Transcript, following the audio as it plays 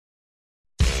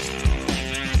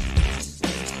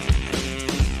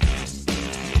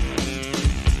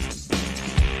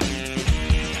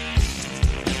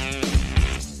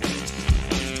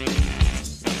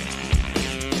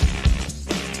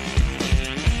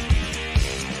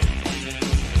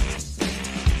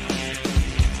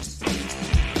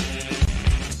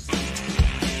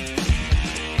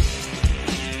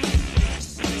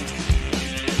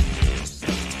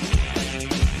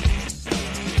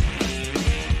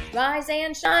Rise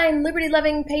and shine,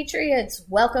 liberty-loving patriots.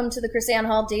 Welcome to the KrisAnne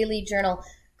Hall Daily Journal.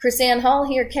 KrisAnne Hall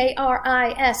here,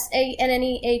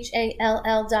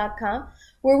 KrisAnnehall.com,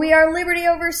 where we are liberty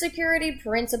over security,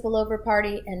 principle over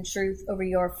party, and truth over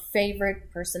your favorite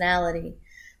personality.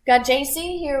 Got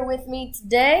JC here with me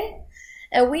today.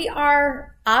 We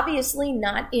are obviously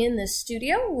not in the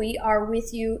studio. We are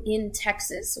with you in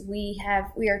Texas. We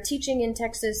are teaching in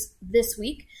Texas this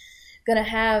week. Going to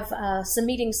have some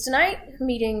meetings tonight,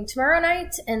 meeting tomorrow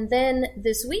night, and then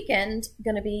this weekend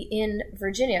going to be in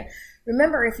Virginia.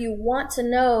 Remember, if you want to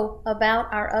know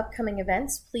about our upcoming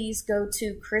events, please go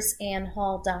to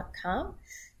KrisAnneHall.com,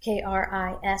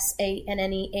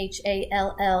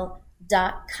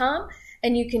 KrisAnnehall.com,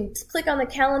 and you can click on the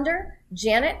calendar.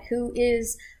 Janet, who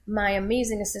is my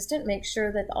amazing assistant, makes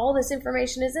sure that all this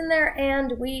information is in there,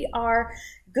 and we are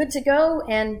good to go,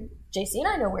 and JC and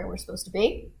I know where we're supposed to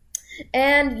be.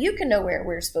 And you can know where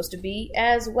we're supposed to be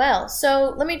as well.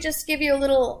 So let me just give you a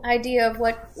little idea of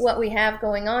what we have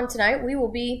going on tonight. We will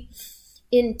be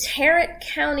in Tarrant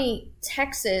County,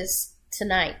 Texas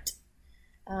tonight.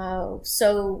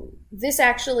 So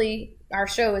our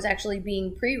show is actually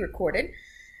being pre-recorded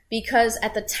because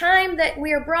at the time that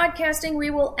we are broadcasting, we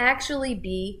will actually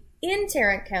be in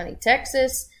Tarrant County,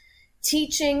 Texas,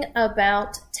 teaching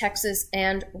about Texas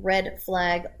and red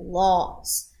flag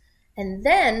laws. And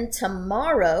then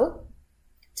tomorrow,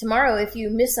 if you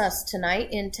miss us tonight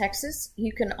in Texas,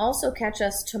 you can also catch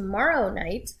us tomorrow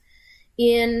night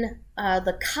in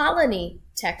the Colony,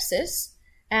 Texas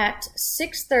at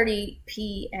 6:30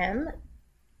 p.m.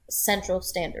 Central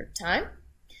Standard Time.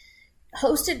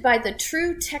 Hosted by the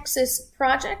True Texas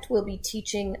Project, we'll be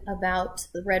teaching about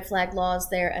the red flag laws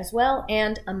there as well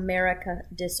and America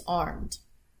Disarmed.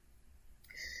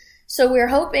 So we're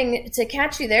hoping to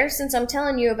catch you there. Since I'm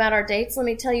telling you about our dates, let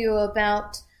me tell you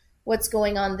about what's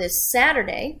going on this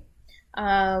Saturday.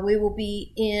 We will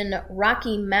be in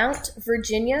Rocky Mount,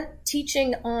 Virginia,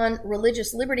 teaching on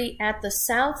religious liberty at the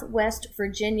Southwest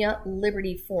Virginia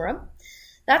Liberty Forum.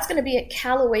 That's going to be at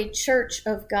Callaway Church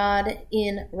of God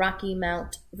in Rocky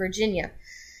Mount, Virginia.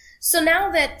 So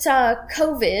now that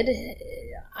COVID,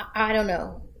 I don't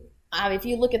know. If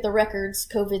you look at the records,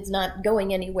 COVID's not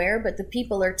going anywhere, but the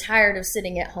people are tired of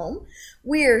sitting at home.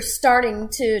 We're starting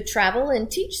to travel and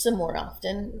teach some more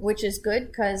often, which is good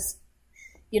because,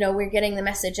 we're getting the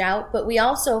message out. But we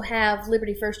also have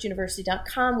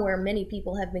libertyfirstuniversity.com where many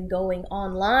people have been going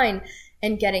online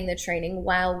and getting the training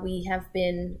while we have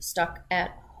been stuck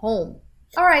at home.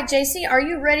 All right, JC, are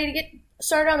you ready to get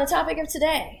started on the topic of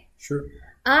today? Sure.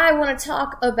 I want to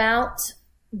talk about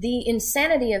the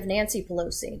insanity of Nancy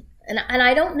Pelosi. And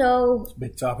I don't know. It's a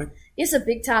big topic. It's a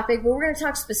big topic, but we're going to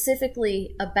talk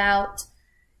specifically about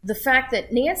the fact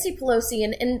that Nancy Pelosi,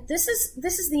 and this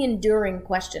is the enduring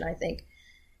question, I think,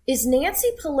 is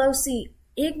Nancy Pelosi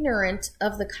ignorant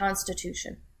of the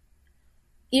Constitution?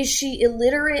 Is she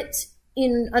illiterate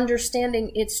in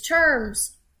understanding its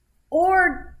terms?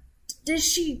 Or does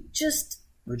she just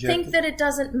think that it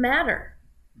doesn't matter?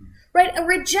 Right?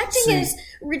 Rejecting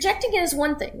it is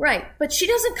one thing, right? But she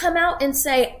doesn't come out and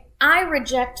say, I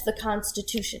reject the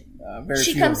Constitution. Very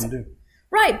few of them do.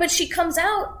 Right, but she comes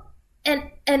out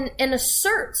and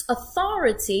asserts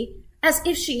authority as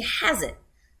if she has it.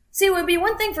 See, it would be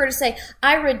one thing for her to say,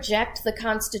 I reject the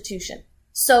Constitution,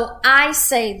 so I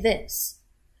say this.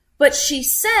 But she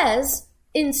says,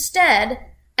 instead,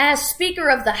 as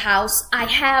Speaker of the House, I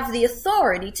have the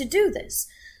authority to do this.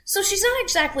 So she's not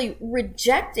exactly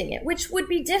rejecting it, which would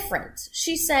be different.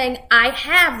 She's saying, I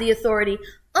have the authority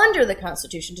under the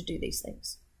Constitution to do these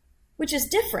things, which is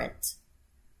different.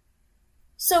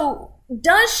 So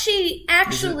does she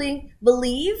actually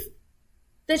believe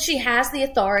that she has the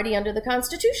authority under the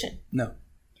Constitution? No.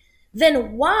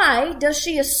 Then why does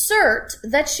she assert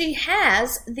that she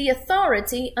has the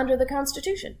authority under the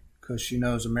Constitution? Because she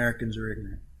knows Americans are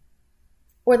ignorant.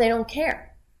 Or they don't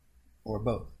care. Or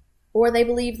both. Or they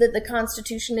believe that the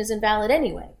Constitution is invalid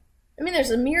anyway. I mean,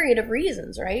 there's a myriad of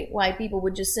reasons, right, why people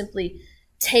would just simply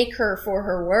take her for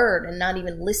her word and not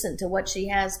even listen to what she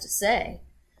has to say.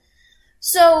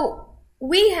 So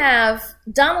we have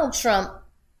Donald Trump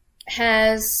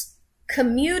has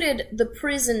commuted the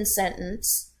prison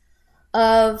sentence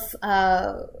of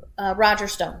Roger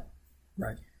Stone,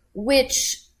 right,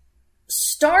 which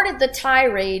started the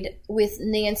tirade with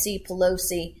Nancy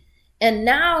Pelosi and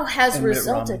now has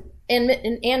resulted in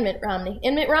Mitt Romney.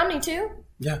 And Mitt Romney too?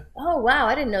 Yeah. Oh, wow.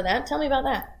 I didn't know that. Tell me about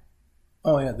that.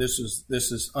 Oh, yeah. This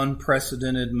is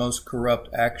unprecedented, most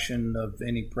corrupt action of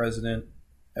any president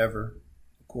ever,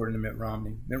 according to Mitt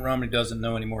Romney. Mitt Romney doesn't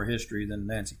know any more history than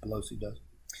Nancy Pelosi does.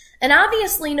 And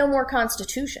obviously no more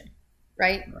Constitution,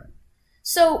 right?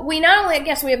 So we not only, I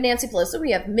guess we have Nancy Pelosi,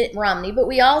 we have Mitt Romney, but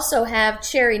we also have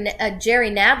Jerry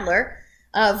Nadler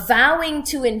vowing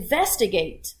to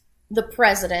investigate the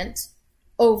president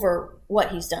over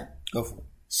what he's done. Go for it.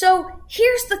 So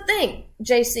here's the thing,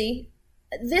 JC.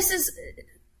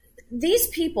 These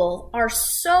people are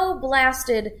so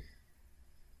blasted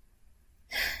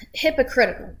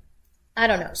hypocritical. I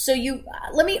don't know. So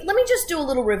let me just do a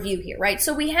little review here, right?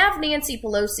 So we have Nancy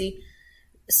Pelosi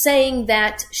saying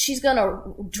that she's going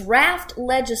to draft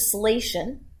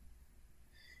legislation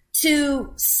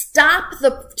to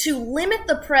to limit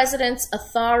the president's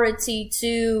authority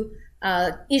to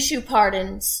issue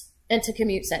pardons and to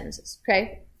commute sentences,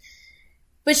 okay?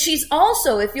 But she's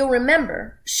also, if you'll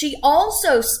remember, she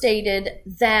also stated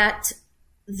that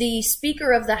the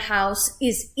Speaker of the House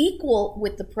is equal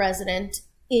with the president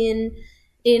in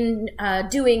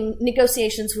doing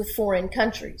negotiations with foreign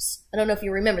countries. I don't know if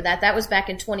you remember that. That was back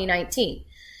in 2019.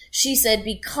 She said,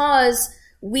 because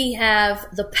we have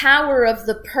the power of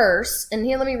the purse, and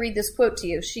here, let me read this quote to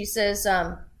you. She says,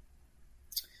 oh,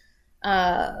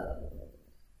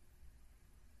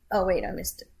 wait, I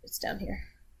missed it. It's down here.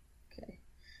 Okay.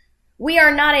 We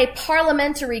are not a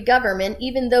parliamentary government,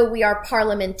 even though we are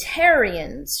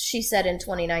parliamentarians, she said in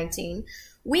 2019.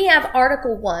 We have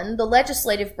Article 1, the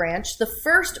legislative branch, the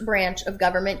first branch of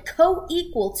government,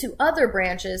 co-equal to other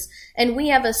branches, and we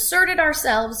have asserted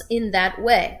ourselves in that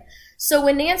way. So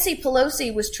when Nancy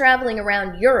Pelosi was traveling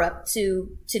around Europe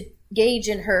to engage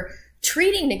in her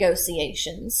treaty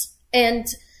negotiations, and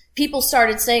people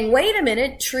started saying, wait a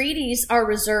minute, treaties are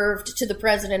reserved to the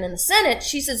president and the Senate,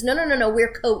 she says, no,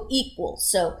 we're co-equal,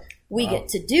 so we get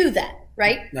to do that.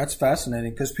 Right? That's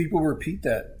fascinating because people repeat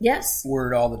that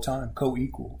word all the time,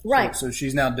 co-equal. Right. So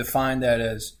she's now defined that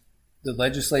as the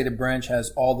legislative branch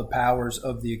has all the powers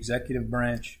of the executive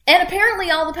branch. And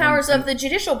apparently all the powers of the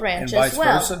judicial branch as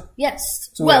well. Vice versa? Yes.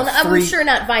 So well, I'm sure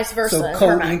not vice versa. So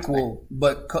co-equal,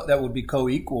 but that would be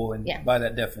co-equal by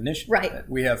that definition. Right.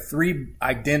 We have three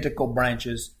identical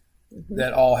branches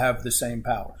that all have the same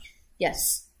powers.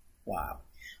 Yes. Wow.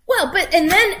 Well, but and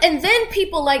then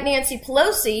people like Nancy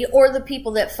Pelosi or the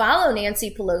people that follow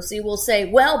Nancy Pelosi will say,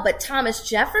 well, but Thomas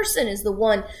Jefferson is the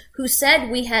one who said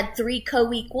we had three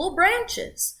co-equal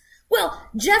branches. Well,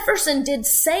 Jefferson did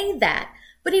say that,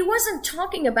 but he wasn't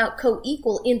talking about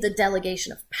co-equal in the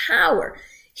delegation of power.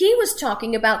 He was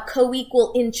talking about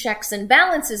co-equal in checks and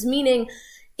balances, meaning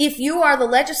if you are the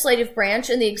legislative branch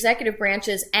and the executive branch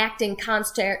is acting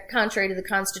contrary to the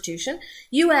Constitution,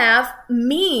 you have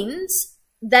means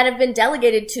that have been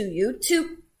delegated to you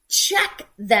to check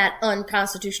that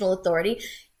unconstitutional authority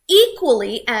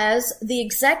equally as the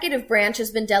executive branch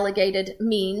has been delegated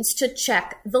means to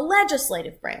check the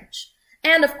legislative branch.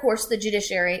 And of course the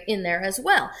judiciary in there as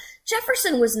well.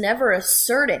 Jefferson was never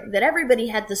asserting that everybody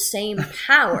had the same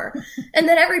power and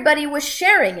that everybody was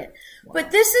sharing it. But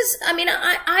this is,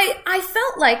 I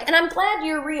felt like, and I'm glad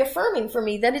you're reaffirming for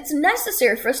me that it's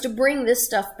necessary for us to bring this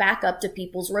stuff back up to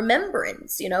people's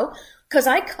remembrance, because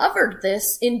I covered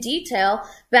this in detail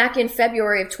back in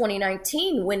February of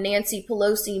 2019 when Nancy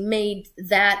Pelosi made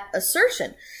that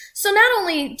assertion. So not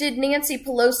only did Nancy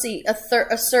Pelosi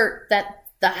assert that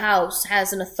the House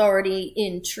has an authority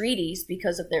in treaties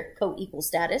because of their co-equal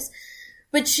status,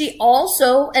 but she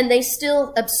also, and they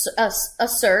still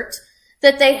assert,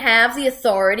 that they have the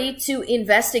authority to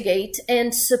investigate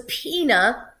and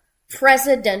subpoena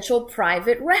presidential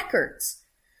private records.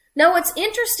 Now, what's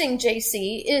interesting,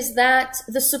 JC, is that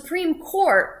the Supreme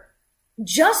Court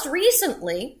just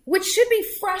recently, which should be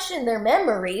fresh in their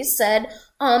memories, said,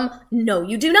 no,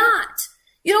 you do not.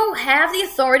 You don't have the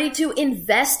authority to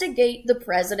investigate the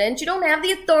president. You don't have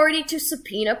the authority to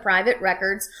subpoena private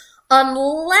records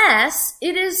unless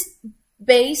it is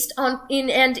based on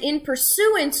in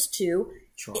pursuance to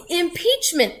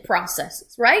impeachment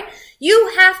processes, right?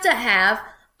 You have to have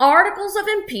articles of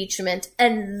impeachment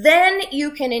and then you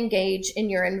can engage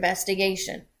in your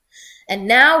investigation. And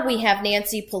now we have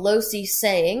Nancy Pelosi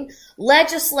saying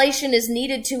legislation is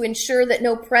needed to ensure that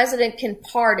no president can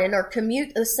pardon or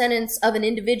commute the sentence of an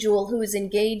individual who is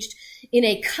engaged in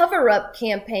a cover-up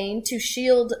campaign to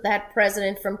shield that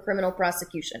president from criminal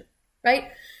prosecution, right?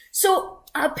 So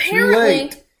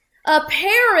apparently, well,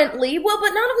 but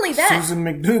not only that. Susan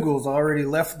McDougal's already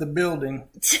left the building.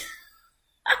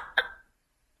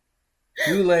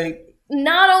 Too late.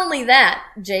 Not only that,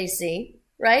 JC,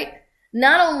 right?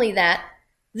 Not only that,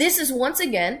 this is once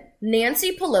again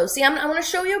Nancy Pelosi, I want to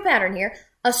show you a pattern here,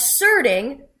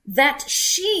 asserting that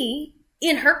she,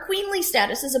 in her queenly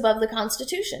status, is above the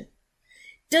Constitution.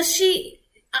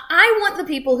 I want the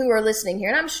people who are listening here,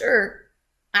 and I'm sure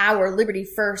our Liberty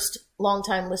First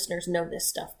longtime listeners know this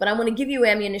stuff, but I want to give you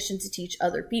ammunition to teach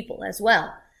other people as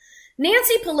well.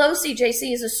 Nancy Pelosi,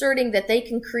 JC, is asserting that they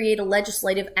can create a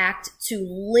legislative act to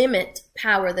limit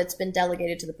power that's been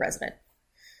delegated to the president.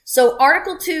 So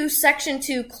Article 2, Section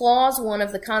 2, Clause 1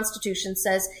 of the Constitution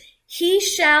says, he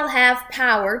shall have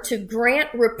power to grant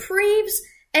reprieves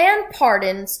and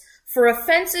pardons for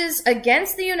offenses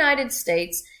against the United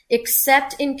States,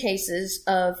 except in cases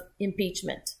of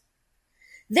impeachment.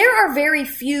 There are very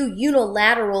few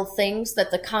unilateral things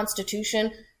that the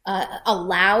Constitution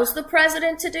allows the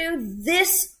president to do.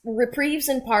 This reprieves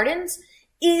and pardons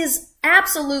is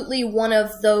absolutely one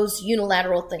of those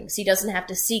unilateral things. He doesn't have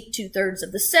to seek 2/3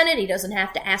 of the Senate. He doesn't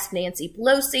have to ask Nancy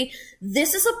Pelosi.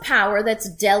 This is a power that's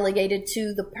delegated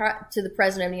to the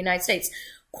president of the United States.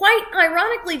 Quite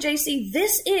ironically, JC,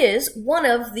 this is one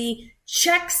of the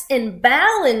checks and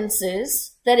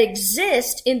balances that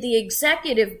exist in the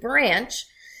executive branch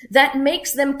that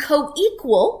makes them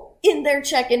co-equal in their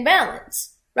check and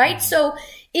balance, right? So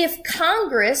if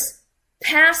Congress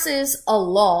passes a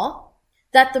law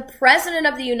that the president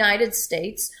of the United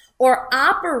States or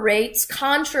operates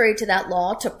contrary to that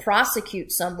law to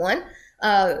prosecute someone,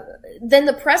 then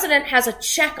the president has a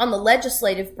check on the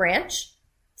legislative branch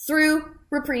through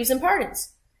reprieves and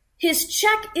pardons. His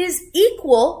check is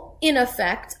equal, in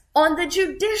effect, on the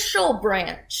judicial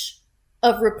branch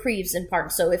of reprieves and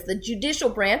pardons. So if the judicial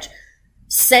branch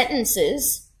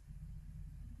sentences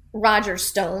Roger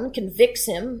Stone, convicts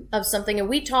him of something, and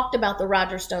we talked about the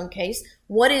Roger Stone case,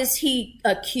 what is he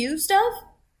accused of?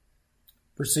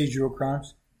 Procedural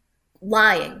crimes?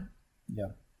 Lying.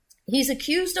 Yeah. He's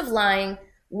accused of lying,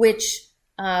 which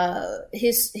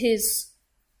his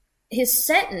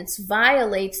sentence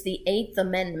violates the Eighth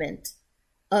Amendment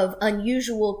of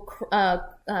unusual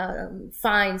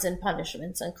fines and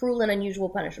punishments, and cruel and unusual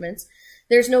punishments.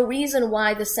 There's no reason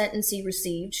why the sentence he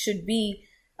received should be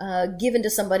given to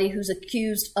somebody who's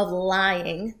accused of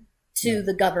lying to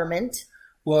the government.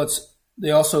 Well, they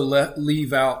also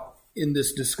leave out in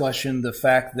this discussion the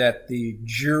fact that the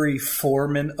jury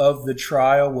foreman of the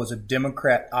trial was a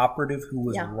Democrat operative who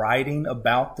was writing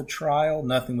about the trial.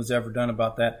 Nothing was ever done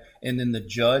about that. And then the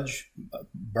judge,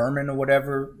 Berman or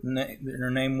whatever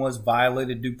her name was,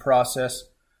 violated due process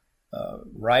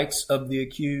rights of the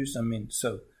accused. I mean,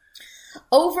 so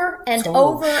over and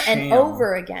over and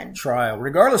over again. Trial,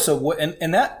 regardless of what,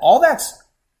 and that all that's,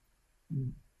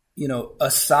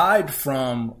 aside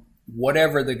from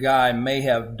whatever the guy may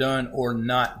have done or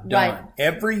not done. Right.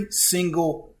 Every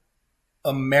single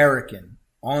American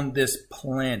on this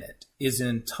planet is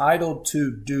entitled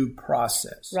to due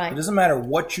process. Right. It doesn't matter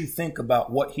what you think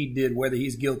about what he did, whether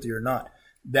he's guilty or not.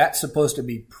 That's supposed to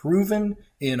be proven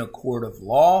in a court of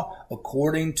law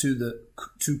according to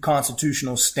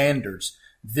constitutional standards.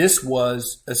 This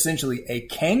was essentially a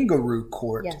kangaroo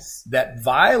court that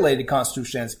violated constitutional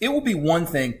standards. It will be one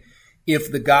thing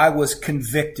if the guy was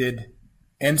convicted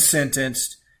and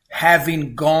sentenced,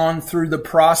 having gone through the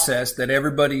process that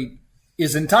everybody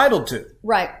is entitled to.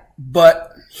 Right.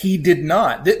 But he did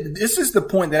not. This is the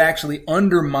point that actually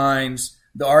undermines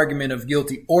the argument of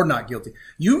guilty or not guilty.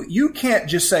 You can't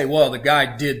just say, well, the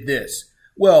guy did this.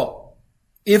 Well,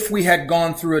 if we had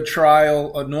gone through a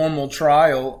trial, a normal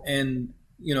trial, and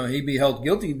he'd be held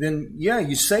guilty, then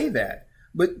you say that.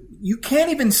 But you can't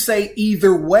even say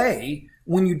either way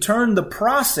when you turn the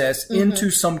process into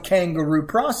some kangaroo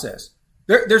process.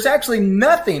 There's actually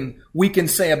nothing we can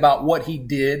say about what he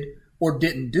did or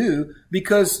didn't do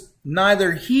because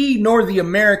neither he nor the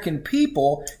American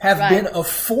people have been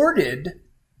afforded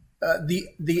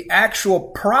the actual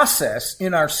process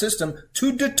in our system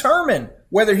to determine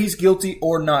whether he's guilty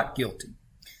or not guilty.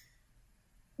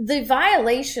 The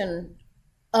violation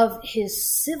of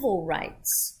his civil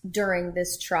rights during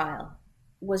this trial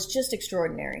was just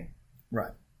extraordinary.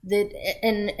 Right.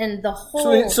 And the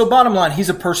whole... So bottom line, he's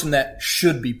a person that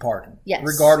should be pardoned. Yes.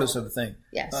 Regardless of the thing.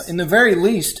 Yes. In the very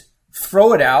least,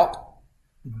 throw it out,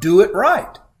 do it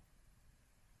right.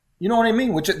 You know what I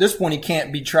mean? Which at this point he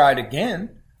can't be tried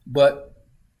again, but...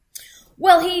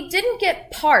 Well, he didn't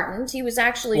get pardoned. He was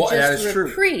actually just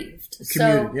reprieved.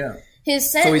 Commuted,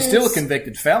 his sentence... So he's still a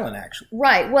convicted felon, actually.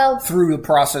 Right, well... Through the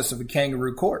process of a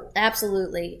kangaroo court.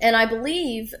 Absolutely. And I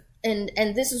believe...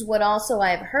 And this is what also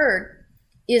I've heard,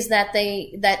 is that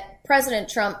President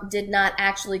Trump did not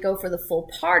actually go for the full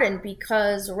pardon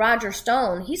because Roger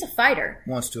Stone, he's a fighter.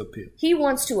 Wants to appeal. He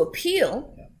wants to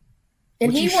appeal,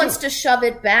 and he wants to shove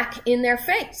it back in their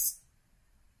face.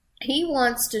 He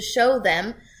wants to show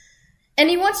them, And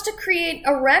he wants to create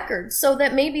a record so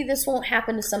that maybe this won't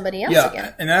happen to somebody else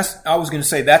again. And I was going to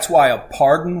say, that's why a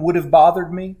pardon would have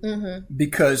bothered me.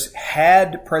 Because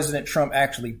had President Trump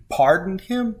actually pardoned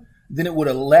him, then it would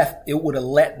have let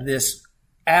this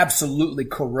absolutely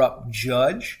corrupt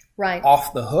judge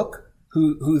off the hook,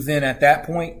 who then at that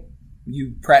point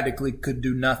you practically could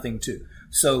do nothing to.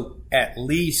 So at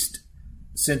least,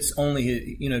 since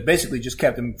only, basically just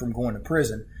kept him from going to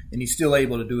prison, and he's still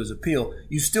able to do his appeal,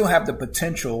 you still have the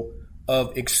potential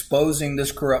of exposing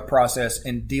this corrupt process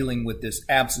and dealing with this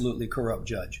absolutely corrupt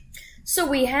judge. So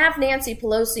we have Nancy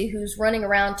Pelosi, who's running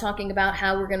around talking about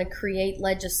how we're going to create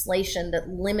legislation that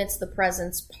limits the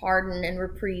president's pardon and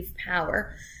reprieve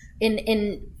power.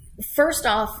 First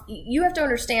off, you have to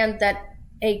understand that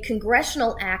a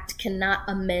congressional act cannot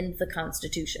amend the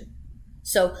Constitution.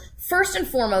 So first and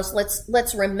foremost,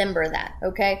 let's remember that,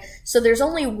 okay? So there's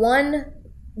only one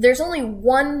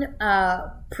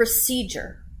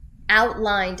procedure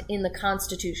outlined in the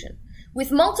Constitution with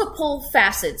multiple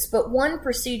facets, but one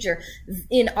procedure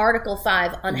in Article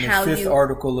 5 on how you... The fifth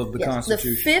article of the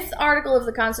Constitution. The fifth article of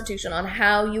the Constitution on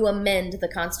how you amend the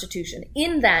Constitution.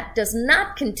 In that does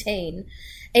not contain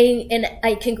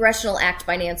a congressional act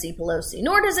by Nancy Pelosi,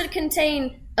 nor does it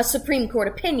contain a Supreme Court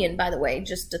opinion, by the way,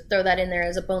 just to throw that in there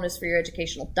as a bonus for your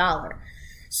educational dollar.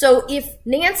 So if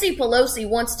Nancy Pelosi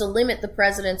wants to limit the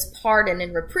president's pardon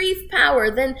and reprieve power,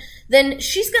 then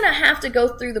she's going to have to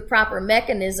go through the proper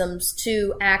mechanisms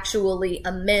to actually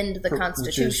amend the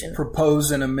Constitution. Which is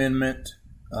propose an amendment,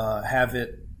 have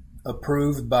it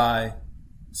approved by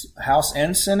House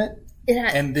and Senate,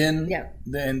 and then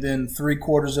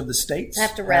 3/4 of the states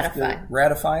have to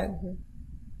ratify it.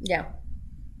 Yeah.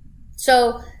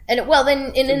 So, then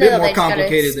it's a bit more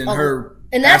complicated than her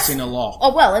passing a law.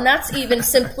 Oh, well, and that's even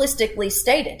simplistically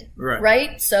stated,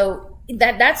 right? So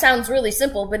that sounds really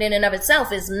simple, but in and of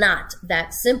itself is not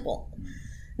that simple.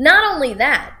 Not only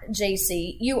that,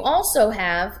 JC, you also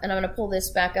have, and I'm going to pull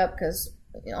this back up because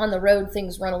on the road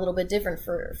things run a little bit different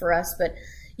for us, but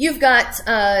you've got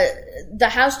the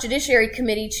House Judiciary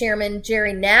Committee Chairman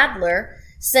Jerry Nadler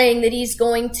saying that he's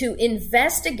going to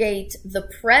investigate the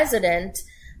president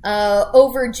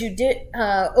over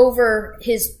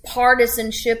his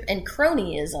partisanship and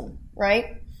cronyism,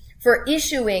 right? For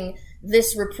issuing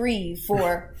this reprieve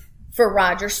for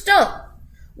Roger Stone.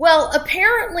 Well,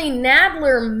 apparently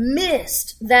Nadler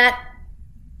missed that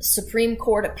Supreme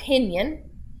Court opinion,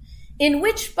 in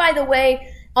which, by the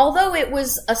way, although it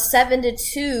was a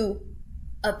 7-2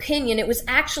 opinion, it was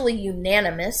actually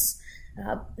unanimous.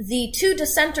 The two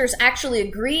dissenters actually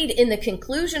agreed in the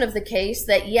conclusion of the case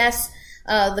that yes,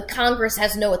 the Congress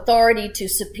has no authority to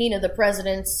subpoena the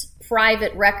president's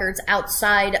private records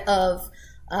outside of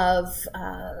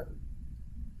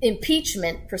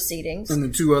impeachment proceedings. And the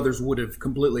two others would have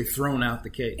completely thrown out the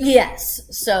case. Yes.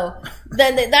 So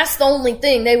then that's the only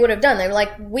thing they would have done. They were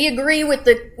like, we agree with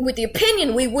the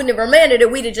opinion. We wouldn't have remanded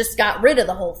it. We'd have just got rid of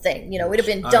the whole thing. We'd have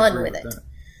been done with it. That.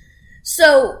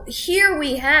 So here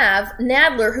we have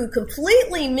Nadler, who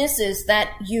completely misses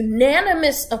that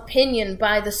unanimous opinion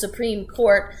by the Supreme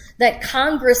Court that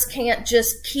Congress can't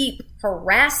just keep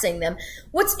harassing them.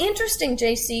 What's interesting,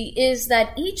 JC, is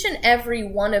that each and every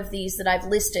one of these that I've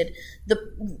listed,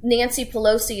 Nancy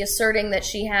Pelosi asserting that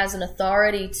she has an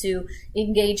authority to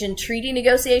engage in treaty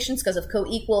negotiations because of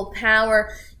co-equal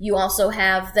power. You also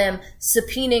have them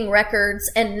subpoenaing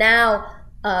records and now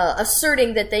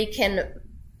asserting that they can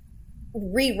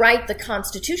rewrite the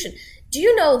Constitution. Do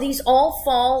you know these all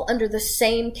fall under the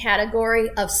same category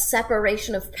of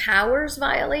separation of powers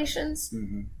violations?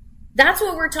 Mm-hmm. That's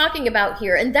what we're talking about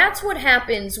here. And that's what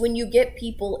happens when you get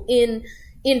people in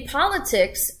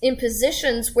politics in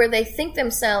positions where they think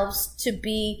themselves to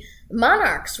be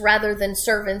monarchs rather than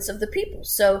servants of the people.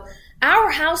 So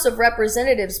our House of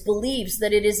Representatives believes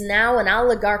that it is now an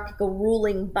oligarchical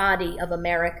ruling body of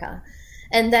America,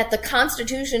 and that the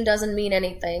Constitution doesn't mean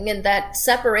anything, and that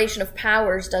separation of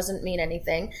powers doesn't mean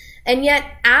anything. And yet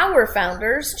our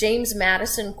founders, James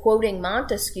Madison, quoting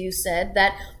Montesquieu, said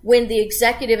that when the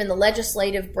executive and the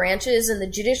legislative branches and the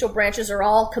judicial branches are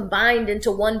all combined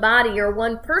into one body or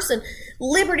one person,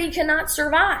 liberty cannot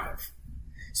survive.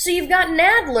 So you've got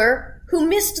Nadler, who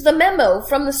missed the memo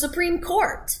from the Supreme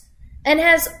Court, and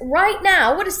has right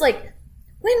now, when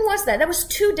was that? That was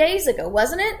 2 days ago,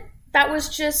 wasn't it? That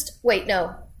was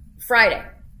Friday.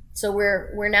 So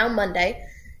we're now Monday.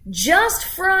 Just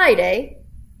Friday,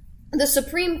 the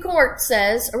Supreme Court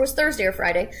says, or was Thursday or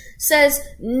Friday, says,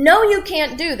 no, you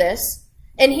can't do this.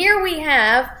 And here we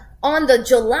have, on the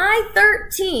July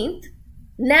 13th,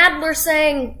 Nadler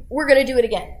saying, we're going to do it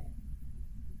again.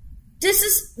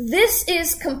 This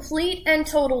is complete and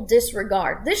total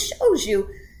disregard. This shows you,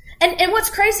 and what's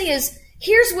crazy is,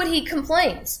 here's what he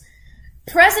complains.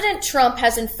 President Trump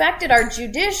has infected our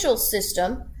judicial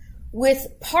system with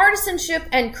partisanship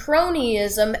and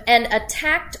cronyism and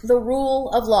attacked the rule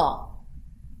of law.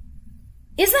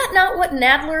 Is that not what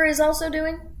Nadler is also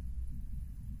doing?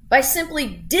 By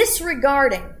simply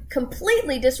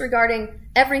completely disregarding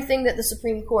everything that the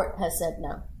Supreme Court has said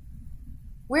no.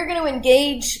 We're going to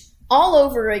engage all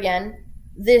over again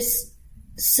this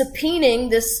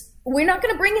subpoenaing, we're not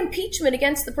going to bring impeachment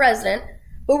against the president,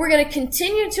 but we're going to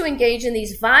continue to engage in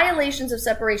these violations of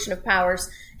separation of powers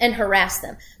and harass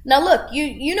them. Now look,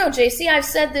 you know, JC, I've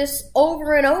said this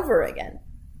over and over again.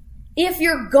 If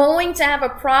you're going to have a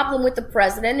problem with the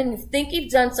president and you think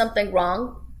he's done something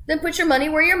wrong, then put your money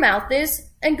where your mouth is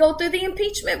and go through the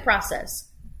impeachment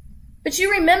process. But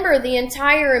you remember the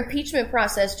entire impeachment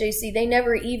process, JC, they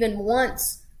never even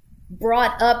once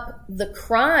brought up the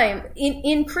crime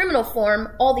in criminal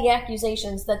form, all the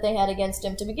accusations that they had against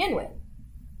him to begin with.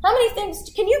 How many things,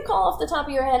 can you call off the top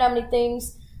of your head how many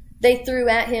things they threw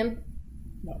at him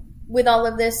with all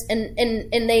of this? And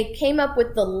they came up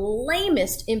with the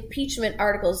lamest impeachment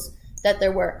articles that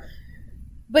there were.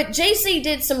 But JC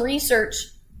did some research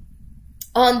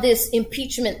on this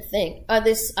impeachment thing,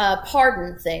 this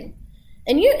pardon thing.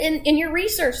 And you, in your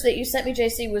research that you sent me,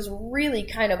 JC, was really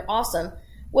kind of awesome.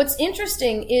 What's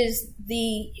interesting is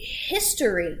the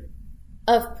history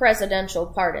of presidential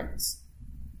pardons.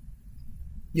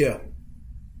 Yeah.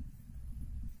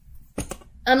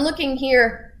 I'm looking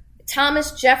here.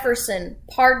 Thomas Jefferson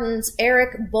pardons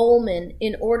Eric Bowman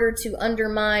in order to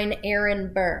undermine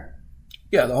Aaron Burr.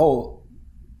 Yeah,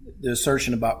 the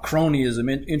assertion about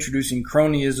cronyism, introducing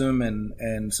cronyism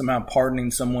and somehow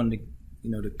pardoning someone to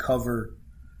cover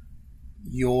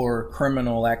your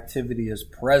criminal activity as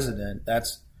president.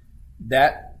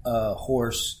 That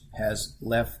horse has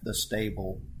left the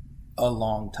stable a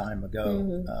long time ago.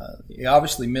 Mm-hmm. He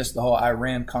obviously missed the whole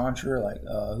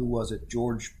Iran-Contra. Who was it?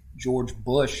 George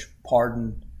Bush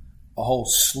pardoned a whole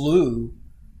slew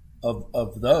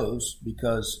of those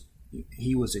because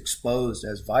he was exposed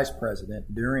as vice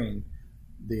president during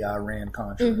the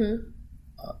Iran-Contra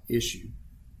issue.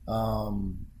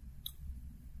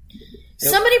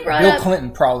 Somebody brought Bill up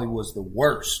Clinton probably was the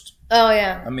worst. Oh,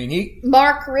 yeah. I mean,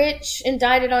 Mark Rich,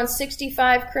 indicted on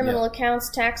 65 criminal accounts,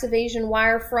 tax evasion,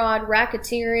 wire fraud,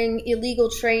 racketeering, illegal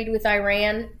trade with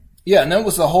Iran. Yeah, and that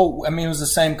was it was the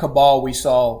same cabal we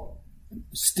saw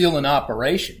still in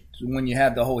operation when you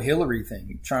had the whole Hillary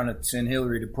thing, trying to send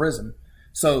Hillary to prison.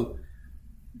 So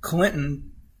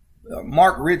Clinton,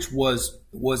 Mark Rich was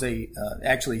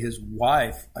actually his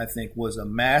wife, I think, was a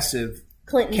massive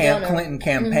Clinton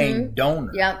campaign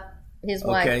donor. Yep, his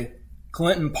wife. Okay.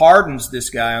 Clinton pardons this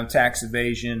guy on tax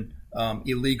evasion,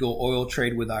 illegal oil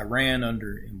trade with Iran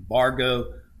under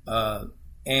embargo,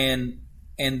 and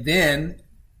then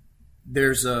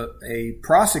there's a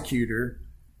prosecutor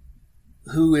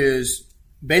who is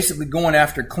basically going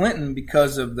after Clinton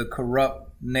because of the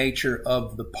corrupt nature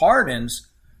of the pardons.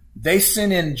 They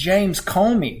send in James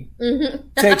Comey,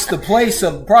 takes the place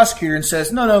of the prosecutor and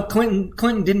says, no,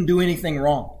 Clinton didn't do anything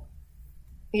wrong.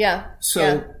 Yeah.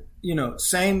 So,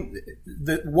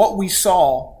 what we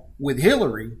saw with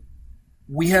Hillary,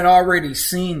 we had already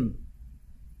seen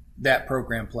that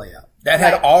program play out. That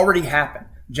had already happened.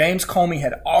 James Comey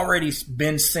had already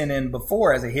been sent in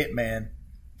before as a hitman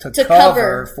to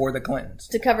cover for the Clintons.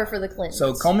 To cover for the Clintons.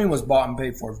 So Comey was bought and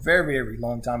paid for a very, very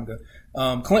long time ago.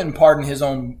 Clinton pardoned his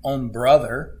own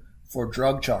brother for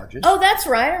drug charges. Oh, that's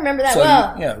right. I remember that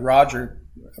well. Roger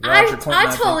Clinton.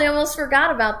 I totally almost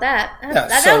forgot about that.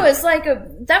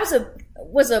 That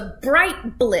was a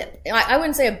bright blip. I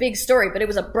wouldn't say a big story, but it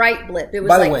was a bright blip. It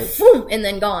was boom, and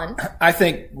then gone. I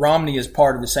think Romney is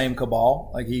part of the same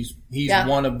cabal. Like he's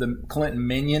one of the Clinton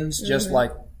minions, just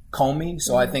like Comey.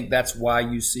 So I think that's why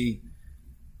you see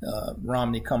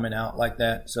Romney coming out like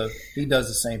that. So he does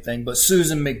the same thing. But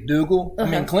Susan McDougal, I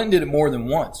mean, Clinton did it more than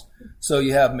once. So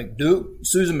you have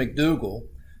Susan McDougal,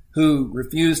 who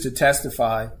refused to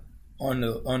testify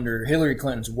under Hillary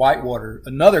Clinton's Whitewater,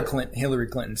 another Hillary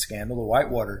Clinton scandal, the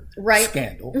Whitewater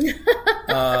scandal.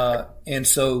 And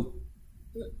so,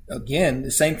 again,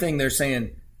 the same thing they're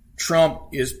saying, Trump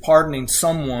is pardoning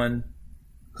someone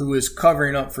who is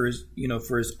covering up for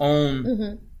his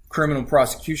own criminal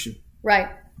prosecution. Right.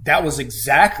 That was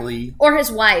exactly... Or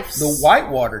his wife's. The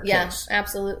Whitewater case. Yeah,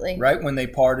 absolutely. Right, when they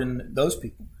pardoned those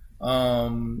people.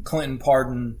 Clinton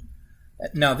pardoned...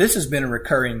 Now, this has been a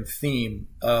recurring theme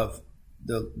of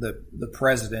the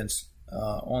presidents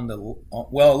on the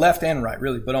left and right,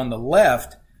 really. But on the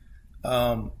left,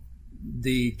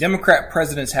 the Democrat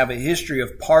presidents have a history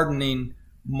of pardoning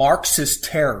Marxist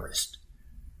terrorists.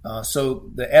 So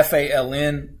the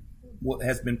FALN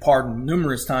has been pardoned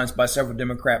numerous times by several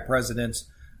Democrat presidents,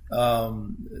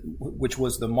 which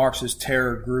was the Marxist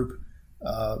terror group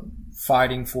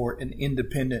fighting for an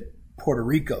independent Puerto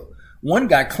Rico. One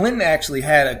guy, Clinton actually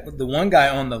had the one guy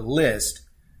on the list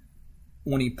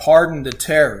when he pardoned the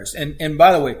terrorists. And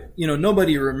by the way,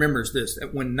 nobody remembers this.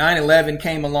 When 9/11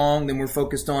 came along, then we're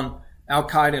focused on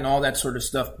Al-Qaeda and all that sort of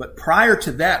stuff. But prior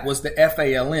to that was the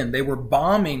FALN. They were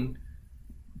bombing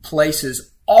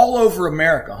places all over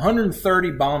America,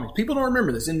 130 bombings. People don't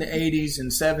remember this in the 80s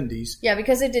and 70s. Yeah,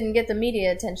 because it didn't get the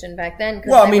media attention back then.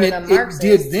 Well, I mean, it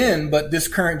did then, but this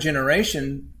current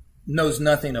generation knows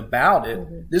nothing about it.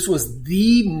 Mm-hmm. This was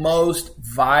the most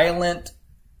violent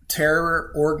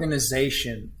terror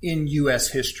organization in U.S.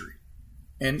 history.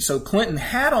 And so Clinton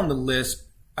had on the list,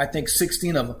 I think,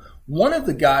 16 of them. One of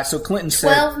the guys, so Clinton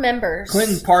said 12 members.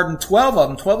 Clinton pardoned 12 of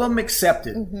them. 12 of them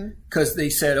accepted because they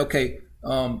said, okay,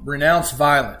 renounce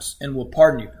violence and we'll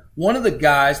pardon you. One of the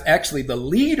guys, actually the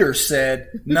leader, said,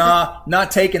 nah,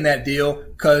 not taking that deal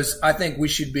because I think we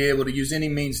should be able to use any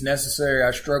means necessary.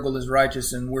 Our struggle is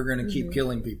righteous and we're going to keep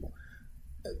killing people.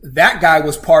 That guy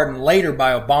was pardoned later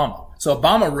by Obama. So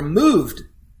Obama removed,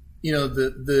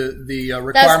 the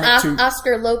requirement. That's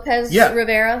Oscar Lopez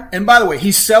Rivera. And by the way,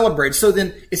 he's celebrated. So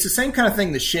then it's the same kind of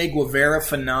thing, the Che Guevara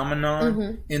phenomenon.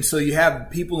 Mm-hmm. And so you have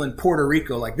people in Puerto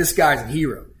Rico, like this guy's a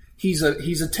hero. He's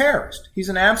a terrorist. He's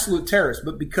an absolute terrorist.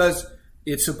 But because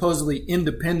it's supposedly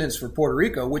independence for Puerto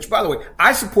Rico, which, by the way,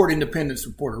 I support independence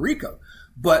for Puerto Rico.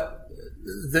 But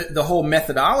the whole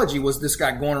methodology was this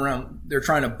guy going around, they're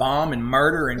trying to bomb and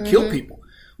murder and kill people.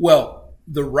 Well,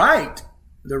 the right,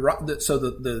 so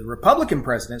the Republican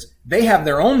presidents, they have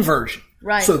their own version.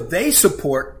 Right. So they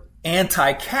support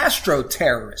anti-Castro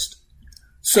terrorists.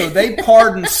 So they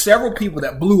pardoned several people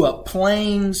that blew up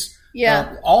planes.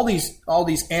 Yeah. All these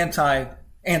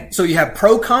and so you have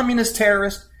pro-communist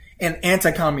terrorists and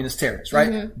anti-communist terrorists, right?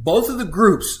 Mm-hmm. Both of the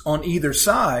groups on either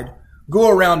side go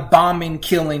around bombing,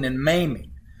 killing, and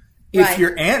maiming. If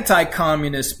you're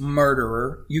anti-communist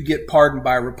murderer, you get pardoned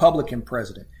by a Republican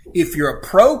president. If you're a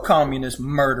pro-communist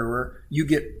murderer, you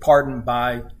get pardoned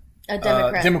by a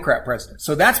Democrat president.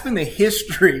 So that's been the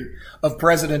history of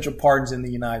presidential pardons in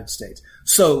the United States.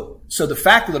 So the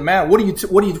fact of the matter, what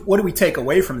do we take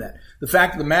away from that? The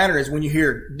fact of the matter is when you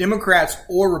hear Democrats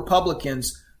or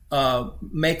Republicans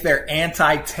make their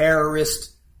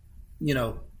anti-terrorist,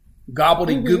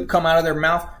 gobbledygook come out of their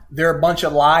mouth, they're a bunch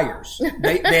of liars.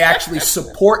 They actually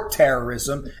support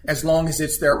terrorism as long as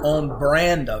it's their own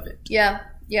brand of it. Yeah.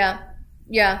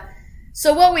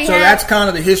 So that's kind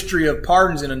of the history of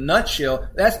pardons in a nutshell.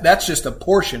 That's just a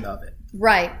portion of it.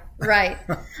 Right.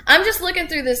 I'm just looking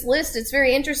through this list. It's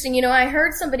very interesting. I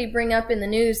heard somebody bring up in the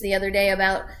news the other day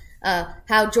about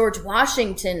how George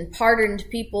Washington pardoned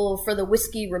people for the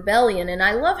Whiskey Rebellion. And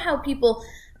I love how people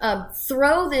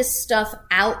throw this stuff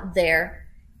out there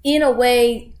in a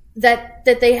way that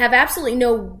they have absolutely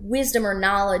no wisdom or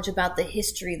knowledge about the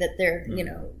history that they're,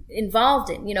 involved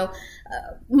in.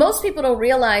 Most people don't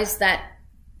realize that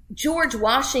George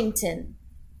Washington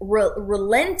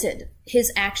relented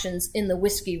his actions in the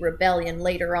Whiskey Rebellion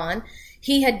later on.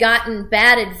 He had gotten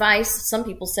bad advice, some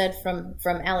people said, from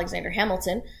Alexander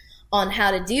Hamilton on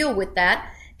how to deal with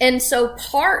that. And so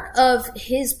part of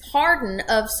his pardon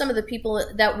of some of the people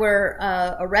that were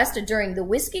arrested during the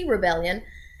Whiskey Rebellion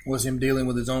was him dealing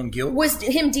with his own guilt? Was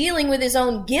him dealing with his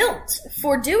own guilt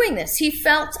for doing this. He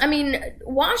felt,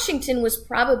 Washington was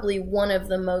probably one of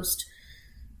the most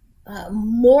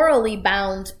morally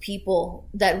bound people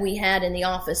that we had in the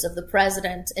office of the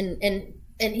president. And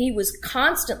he was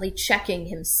constantly checking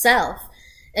himself.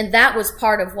 And that was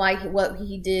part of why what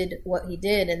he did.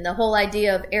 And the whole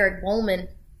idea of Eric Bowman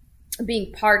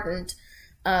being pardoned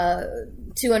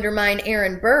to undermine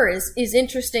Aaron Burr is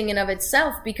interesting in of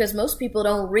itself, because most people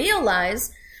don't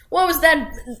realize what was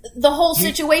the whole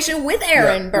situation with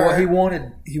Aaron Burr. Well,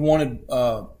 he wanted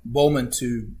Bowman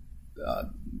to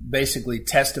basically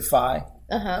testify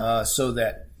so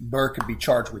that Burr could be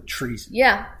charged with treason.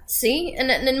 Yeah, see,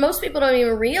 and most people don't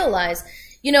even realize.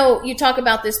 You talk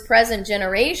about this present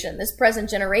generation. This present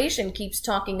generation keeps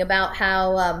talking about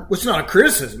how... well, it's not a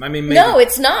criticism. Maybe, no,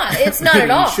 it's not. It's not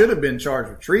at all. He should have been charged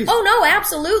with treason. Oh, no,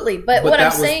 absolutely. But what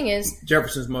I'm saying is...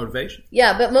 Jefferson's motivation.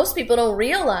 Yeah, but most people don't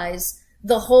realize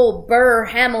the whole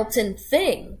Burr-Hamilton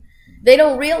thing. They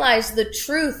don't realize the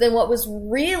truth and what was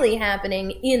really happening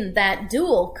in that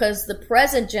duel, because the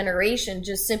present generation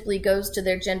just simply goes to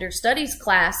their gender studies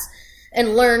class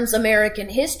and learns American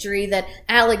history that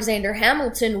Alexander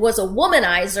Hamilton was a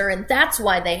womanizer, and that's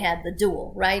why they had the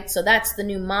duel, right? So that's the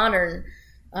new modern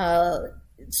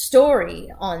story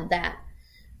on that.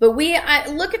 But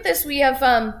look at this. We have,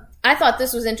 I thought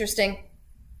this was interesting.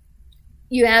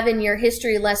 You have in your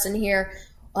history lesson here,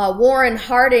 Warren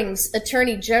Harding's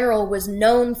attorney general was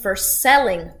known for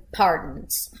selling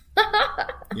pardons.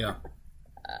 Yeah.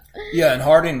 Yeah, and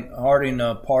Harding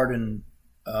pardoned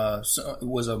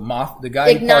was the guy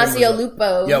Ignacio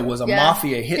Lupo. Yeah, was a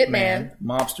mafia hitman,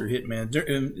 mobster hitman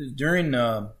during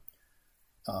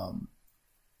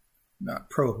not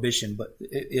prohibition, but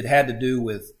it had to do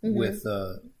with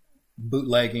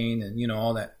bootlegging and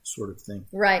all that sort of thing.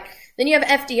 Right. Then you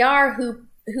have FDR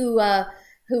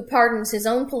who pardons his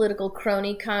own political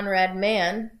crony Conrad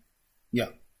Mann. Yeah.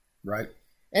 Right.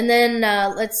 And then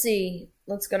let's see.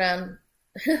 Let's go down.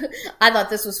 I thought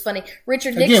this was funny.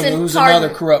 Richard Nixon. Again, it was another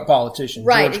corrupt politician.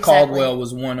 Right, George Caldwell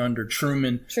was one under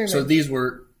Truman. So these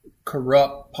were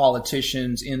corrupt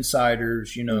politicians,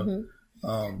 insiders,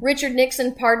 Richard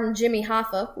Nixon pardoned Jimmy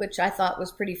Hoffa, which I thought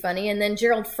was pretty funny. And then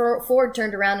Gerald Ford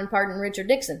turned around and pardoned Richard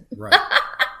Nixon. Right.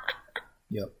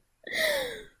 Yep.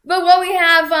 But what we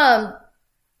have...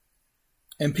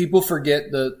 and people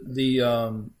forget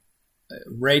the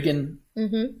Reagan...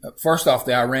 First off,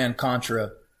 the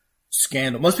Iran-Contra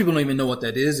scandal. Most people don't even know what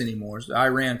that is anymore. It's the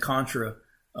Iran-Contra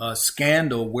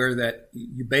scandal, where that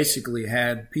you basically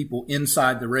had people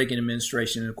inside the Reagan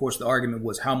administration. And of course, the argument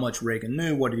was how much Reagan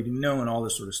knew, what did he know, and all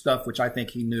this sort of stuff, which I think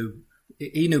he knew.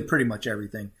 He knew pretty much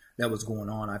everything that was going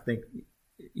on. I think,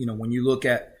 when you look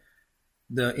at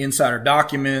the insider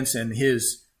documents and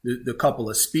the couple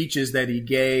of speeches that he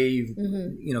gave,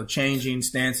 changing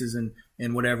stances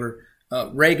and whatever,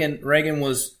 Reagan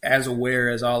was as aware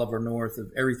as Oliver North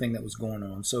of everything that was going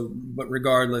on. So, but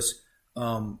regardless,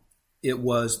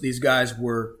 these guys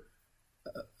were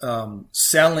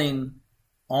selling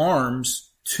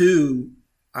arms to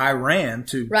Iran,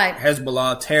 to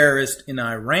Hezbollah terrorists in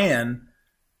Iran.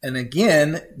 And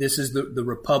again, this is the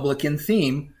Republican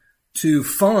theme, to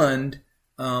fund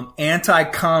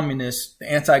anti-communist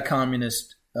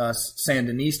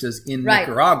Sandinistas in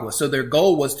Nicaragua. So their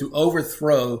goal was to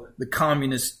overthrow the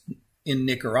communists in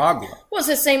Nicaragua. Well, it's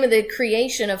the same with the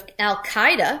creation of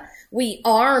Al-Qaeda. We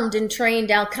armed and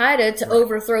trained Al-Qaeda to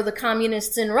overthrow the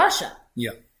communists in Russia.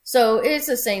 Yeah. So it's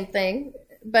the same thing.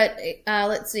 But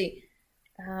let's see.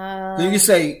 You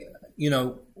say,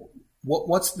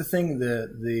 what's the thing?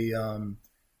 The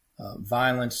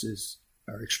violence is,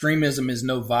 or extremism is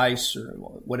no vice, or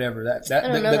whatever.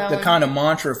 The kind of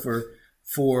mantra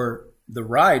for the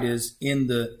right is in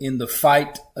the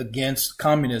fight against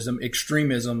communism,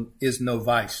 extremism is no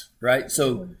vice, right?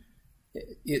 So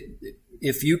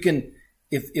if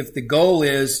the goal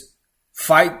is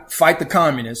fight the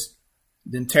communists,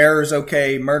 then terror is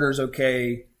okay, murder is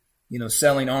okay,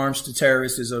 selling arms to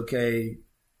terrorists is okay.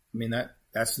 I mean,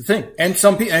 that's the thing. And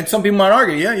some people might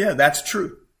argue, yeah, that's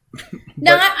true.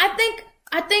 Now, I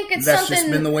think it's that's something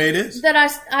just been the way it is. That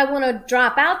I want to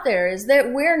drop out there is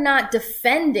that we're not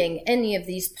defending any of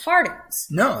these pardons.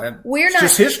 No, we're not.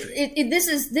 Just history. This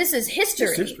is history.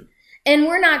 It's history. And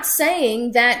we're not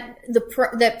saying that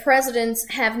that presidents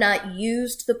have not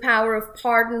used the power of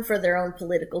pardon for their own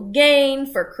political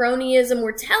gain, for cronyism.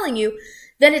 We're telling you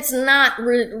that it's not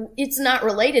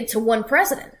related to one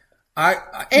president.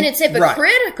 And it's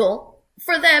hypocritical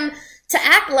for them to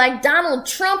act like Donald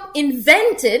Trump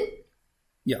invented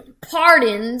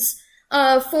pardons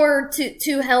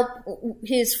to help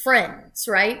his friends,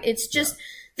 right? It's just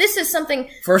this is something.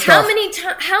 How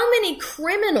many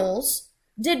criminals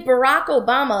did Barack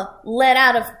Obama let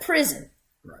out of prison?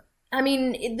 Right. I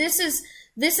mean, this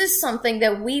is something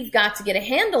that we've got to get a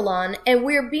handle on, and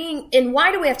and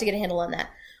why do we have to get a handle on that?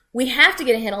 We have to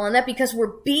get a handle on that because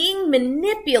we're being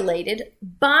manipulated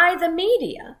by the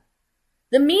media.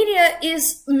 The media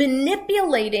is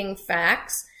manipulating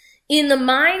facts in the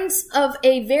minds of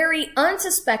a very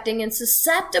unsuspecting and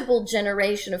susceptible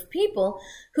generation of people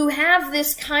who have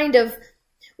this kind of,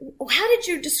 how did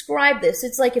you describe this?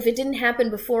 It's like if it didn't happen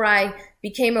before I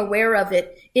became aware of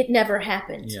it, it never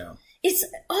happened. Yeah. It's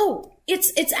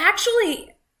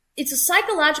a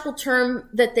psychological term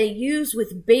that they use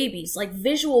with babies, like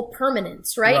visual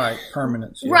permanence, right? Right,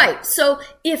 permanence. Yeah. Right. So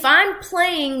if I'm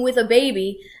playing with a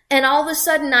baby and all of a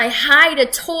sudden I hide a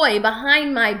toy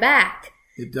behind my back,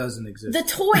 it doesn't exist. The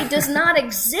toy does not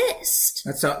exist.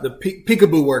 That's how the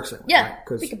peekaboo works. Yeah,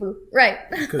 right? Peekaboo. Right.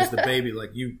 Because the baby,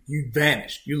 like you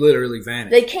vanished. You literally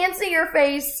vanished. They can't see your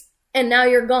face, and now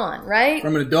you're gone, right?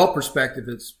 From an adult perspective,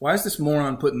 it's why is this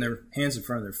moron putting their hands in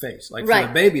front of their face? Like for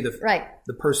the baby,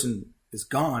 the person is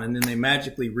gone, and then they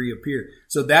magically reappear.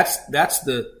 So that's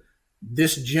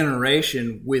this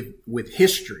generation with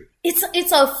history. It's an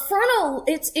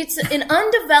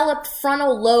undeveloped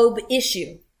frontal lobe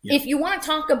issue. Yeah. If you want to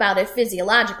talk about it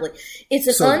physiologically,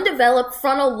 it's an undeveloped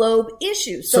frontal lobe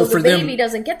issue. So the baby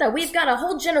doesn't get that. We've got a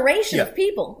whole generation of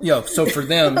people. Yeah. So for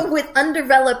them, with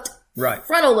undeveloped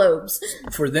frontal lobes.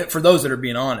 For those that are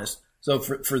being honest. So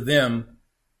for them,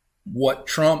 what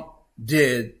Trump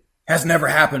did has never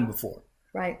happened before.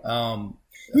 Right.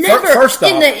 Never first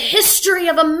off, in the history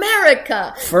of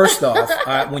America. First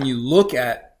off, when you look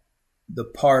at the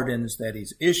pardons that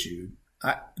he's issued,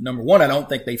 number one, I don't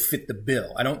think they fit the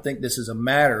bill. I don't think this is a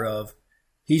matter of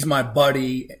he's my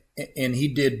buddy and he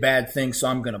did bad things, so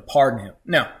I'm going to pardon him.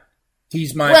 Now,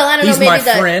 he's my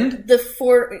friend.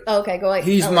 Okay, go ahead.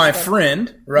 He's my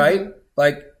friend, right? Mm-hmm.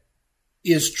 Like,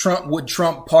 would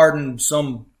Trump pardon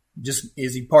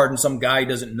is he pardon some guy he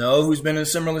doesn't know who's been in a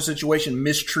similar situation,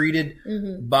 mistreated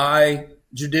by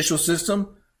judicial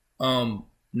system?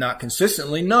 Not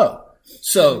consistently, no.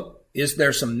 So is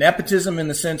there some nepotism in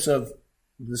the sense of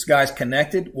this guy's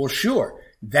connected? Well, sure.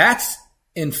 That's,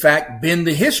 in fact, been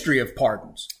the history of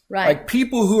pardons. Right. Like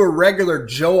people who are regular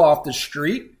Joe off the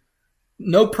street,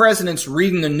 no president's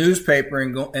reading the newspaper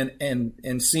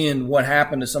and seeing what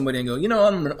happened to somebody and go,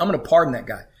 I'm going to pardon that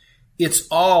guy. It's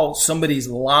all somebody's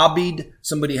lobbied,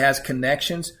 somebody has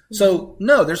connections. So,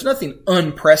 no, there's nothing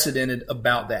unprecedented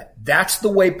about that. That's the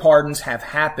way pardons have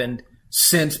happened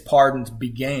since pardons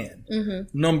began.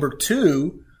 Mm-hmm. Number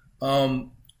two, the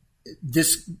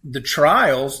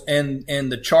trials and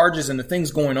the charges and the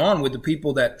things going on with the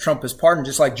people that Trump has pardoned,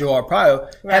 just like Joe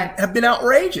Arpaio, have been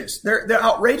outrageous. They're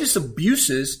outrageous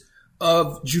abuses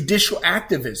of judicial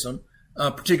activism,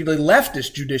 particularly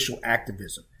leftist judicial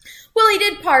activism. Well, he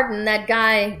did pardon that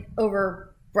guy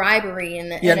over bribery in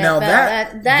the NFL. Now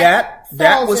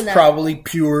that was probably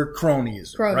pure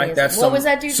cronyism, right? That's what was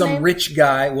that dude's name? Some rich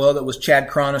guy. Well, that was Chad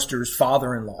Cronister's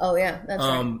father-in-law. Oh yeah, that's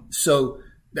right. So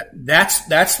that's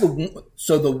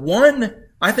the one.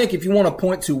 I think if you want to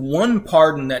point to one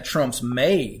pardon that Trump's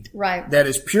made, right, that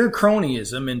is pure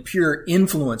cronyism and pure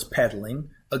influence peddling.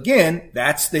 Again,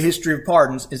 that's the history of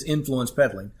pardons, is influence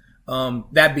peddling.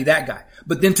 That'd be that guy.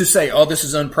 But then to say, this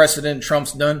is unprecedented,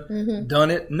 Trump's done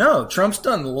it. No, Trump's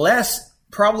done less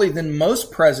probably than most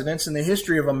presidents in the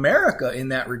history of America in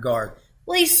that regard.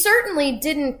 Well, he certainly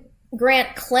didn't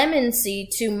grant clemency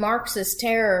to Marxist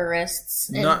terrorists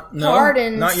and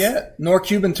pardons. Not yet. Nor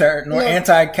Cuban nor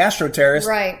anti-Castro terrorists.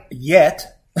 Right.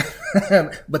 Yet.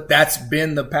 But that's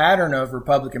been the pattern of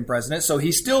Republican presidents. So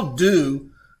he's still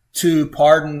due to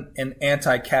pardon an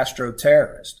anti-Castro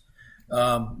terrorist.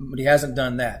 But he hasn't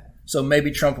done that. So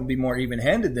maybe Trump will be more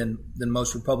even-handed than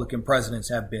most Republican presidents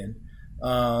have been.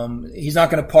 He's not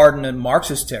going to pardon a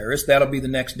Marxist terrorist. That'll be the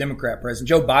next Democrat president.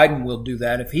 Joe Biden will do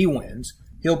that if he wins.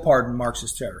 He'll pardon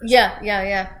Marxist terrorists.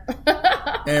 Yeah.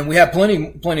 And we have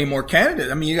plenty more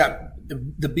candidates. I mean, you got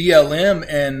the BLM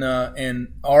and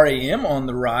RAM on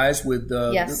the rise with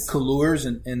the Kahlurs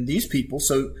and these people.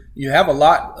 So you have a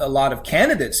lot of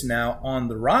candidates now on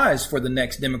the rise for the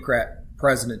next Democrat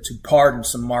president to pardon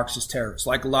some Marxist terrorists,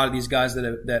 like a lot of these guys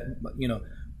that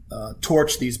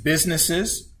torch these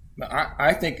businesses.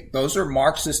 I think those are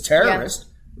Marxist terrorists,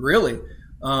 really.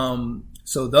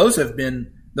 So those have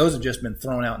just been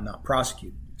thrown out and not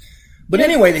prosecuted. But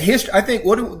anyway, the history. I think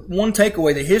one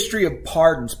takeaway: the history of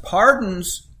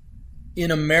pardons in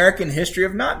American history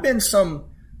have not been some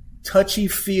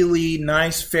touchy-feely,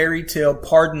 nice fairy tale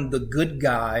pardon the good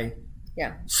guy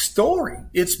story.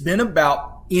 It's been about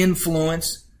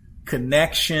influence,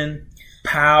 connection,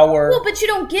 power. Well, but you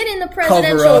don't get in the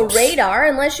presidential radar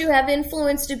unless you have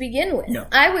influence to begin with. Yeah.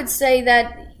 I would say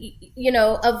that,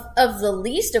 of the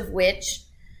least of which,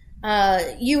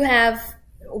 you have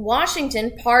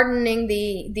Washington pardoning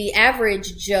the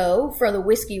average Joe for the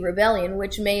Whiskey Rebellion,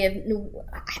 which may have.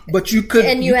 But you could.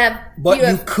 And you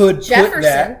could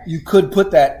Jefferson. You could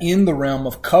put that in the realm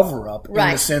of cover up, in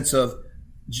the sense of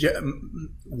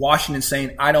Washington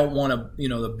saying, I don't want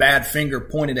the bad finger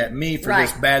pointed at me for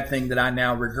this bad thing that I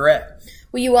now regret.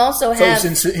 Well, you also have... So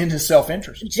it's in his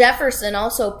self-interest. Jefferson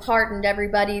also pardoned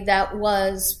everybody that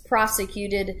was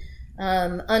prosecuted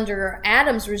under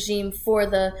Adams' regime for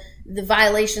the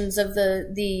violations of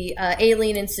the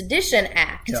Alien and Sedition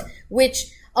Act,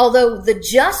 which... Although the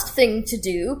just thing to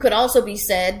do could also be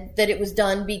said that it was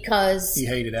done because he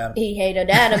hated Adams. He hated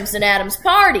Adams and Adams'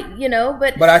 party,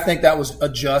 But I think that was a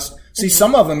just. See,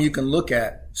 some of them you can look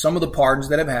at. Some of the pardons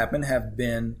that have happened have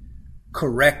been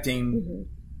correcting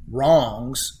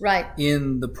wrongs right.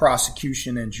 in the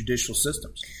prosecution and judicial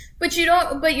systems. But you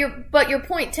don't. But your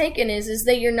point taken is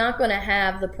that you're not going to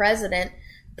have the president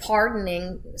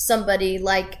pardoning somebody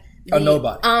like the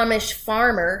Amish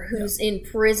farmer who's in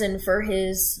prison for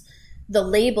the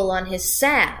label on his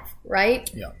salve, right?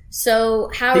 Yeah. So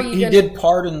how are you? He did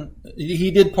pardon. He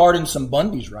did pardon some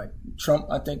Bundys, right? Trump,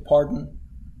 I think, pardoned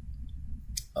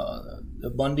the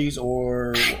Bundys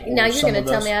or now you're going to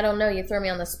tell me. I don't know. You throw me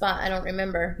on the spot. I don't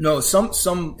remember. No,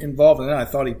 some involved in that. I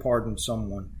thought he pardoned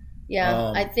someone.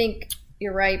 Yeah, I think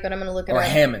you're right, but I'm going to look at or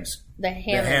Hammonds. The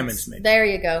Hammonds. Maybe. There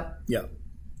you go. Yeah.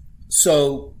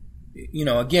 So,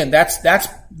 again, that's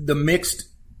the mixed.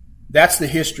 That's the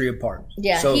history of pardons.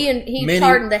 Yeah, so he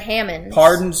pardoned the Hammonds.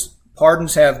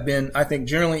 Pardons have been, I think,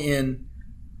 generally in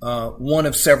one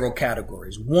of several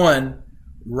categories. One,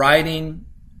 righting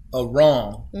a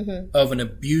wrong of an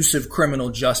abusive criminal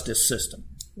justice system.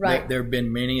 Right. There have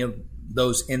been many of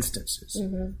those instances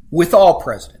with all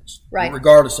presidents, right,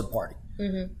 regardless of party.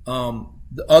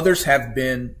 The others have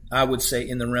been, I would say,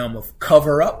 in the realm of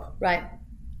cover up. Right.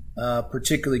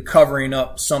 Particularly covering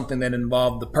up something that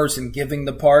involved the person giving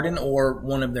the pardon or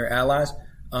one of their allies.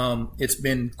 It's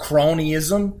been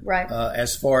cronyism, right,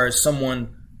 as far as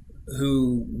someone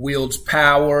who wields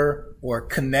power or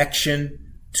connection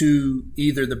to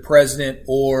either the president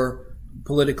or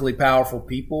politically powerful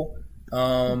people.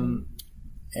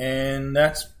 And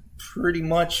that's pretty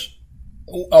much,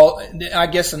 I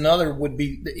guess another would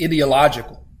be the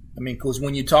ideological. I mean, because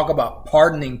when you talk about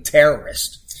pardoning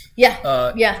terrorists,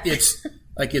 it's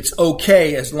like it's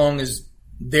okay as long as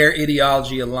their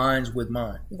ideology aligns with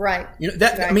mine. Right.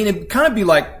 Right. I mean, it'd kind of be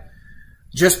like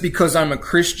just because I'm a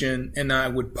Christian and I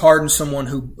would pardon someone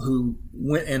who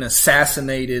went and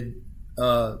assassinated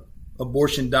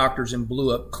abortion doctors and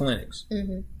blew up clinics.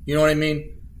 You know what I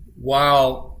mean?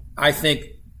 While I think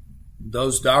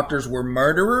those doctors were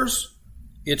murderers,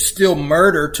 it's still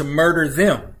murder to murder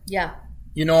them. Yeah.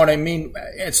 You know what I mean?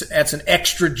 It's an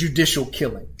extrajudicial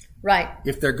killing. Right.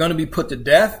 If they're going to be put to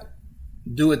death,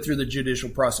 do it through the judicial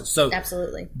process. So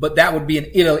absolutely. But that would be an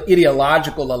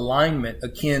ideological alignment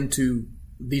akin to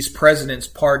these presidents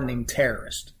pardoning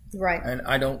terrorists. Right. And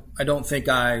I don't think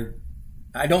I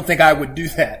would do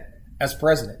that as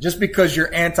president. Just because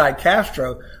you're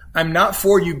anti-Castro, I'm not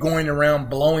for you going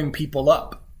around blowing people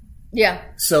up. Yeah.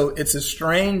 So it's a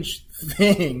strange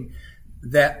thing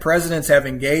that presidents have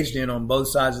engaged in on both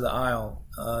sides of the aisle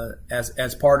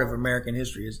as part of American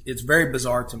history. It's very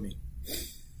bizarre to me.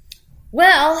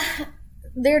 Well,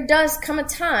 there does come a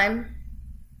time.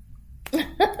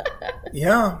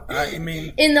 Yeah, I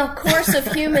mean, in the course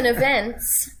of human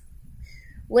events,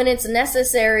 when it's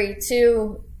necessary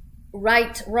to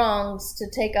right wrongs, to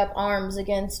take up arms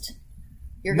against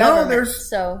your government.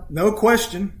 There's no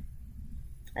question.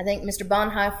 I think Mr.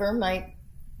 Bonhoeffer might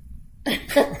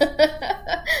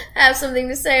have something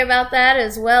to say about that,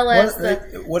 as well as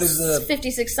what is the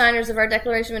 56 signers of our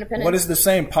Declaration of Independence. What is the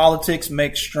saying? Politics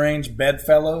makes strange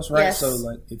bedfellows, right? Yes. So,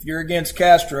 like, if you're against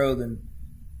Castro, then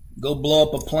go blow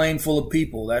up a plane full of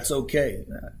people. That's okay.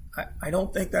 I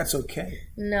don't think that's okay.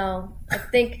 No, I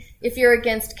think if you're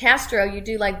against Castro, you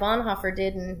do like Bonhoeffer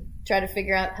did and try to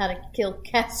figure out how to kill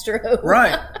Castro.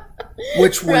 Right.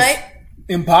 Which was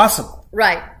impossible.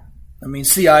 Right. I mean,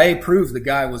 CIA proved the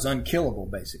guy was unkillable,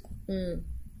 basically.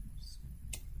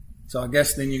 So I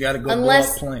guess then you got to go blow up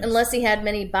planes. Unless he had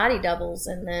many body doubles,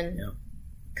 and then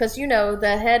because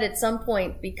the head at some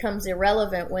point becomes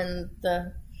irrelevant when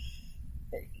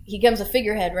he becomes a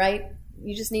figurehead, right?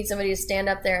 You just need somebody to stand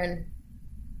up there and.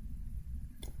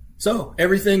 So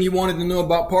everything you wanted to know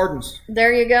about pardons.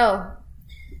 There you go.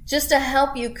 Just to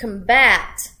help you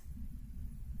combat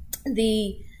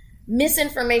the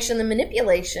misinformation, the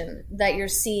manipulation that you're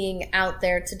seeing out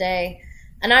there today.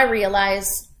 And I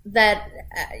realize that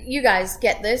you guys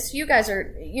get this. You guys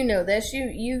know this.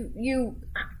 You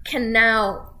can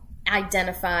now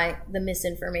identify the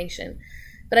misinformation.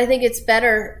 But I think it's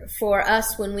better for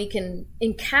us when we can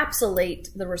encapsulate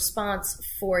the response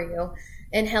for you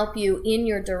and help you in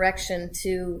your direction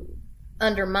to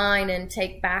undermine and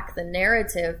take back the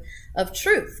narrative of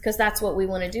truth, because that's what we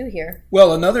want to do here.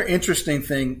 Well, another interesting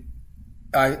thing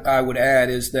I would add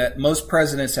is that most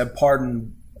presidents have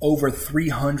pardoned over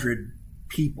 300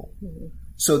 people.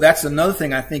 So that's another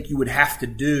thing I think you would have to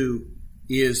do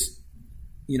is,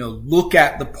 look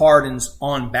at the pardons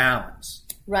on balance.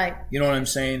 Right. You know what I'm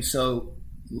saying? So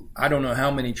I don't know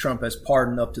how many Trump has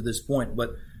pardoned up to this point,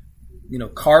 but,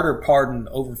 Carter pardoned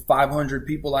over 500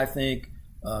 people, I think.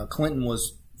 Clinton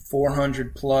was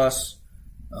 400 plus.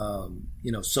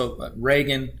 So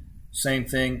Reagan, same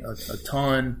thing, a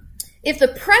ton. If the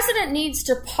president needs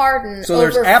to pardon so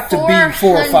there's over apt to be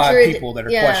 4 or 5 people that are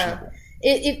questionable.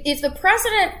 If the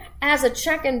president, as a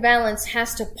check and balance,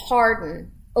 has to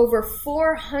pardon over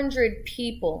 400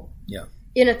 people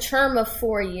in a term of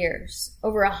 4 years,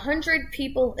 over 100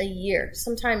 people a year,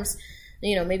 sometimes,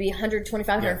 maybe 125,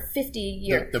 150 a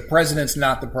year. The president's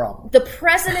not the problem. The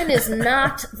president is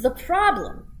not the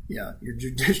problem. Yeah, your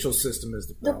judicial system is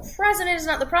the problem. The president is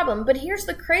not the problem. But here's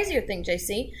the crazier thing,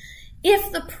 JC.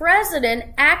 If the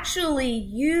president actually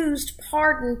used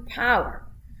pardon power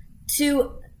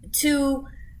to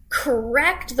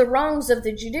correct the wrongs of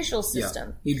the judicial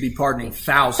system, he'd be pardoning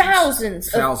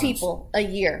thousands of people a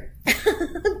year.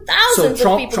 So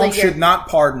Trump should not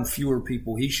pardon fewer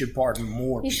people. He should pardon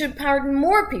more. He should pardon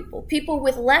more people. People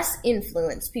with less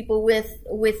influence. People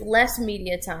with less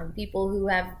media time. People who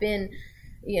have been,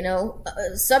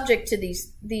 subject to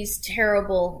these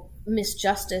terrible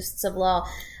misjustices of law.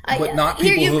 But not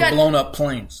people who have blown up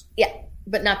planes. Yeah,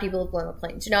 but not people who have blown up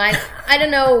planes. I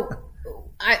don't know.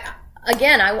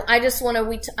 I just want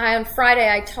to. On Friday,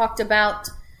 I talked about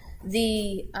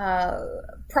the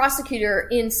prosecutor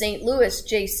in St. Louis,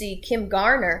 J.C. Kim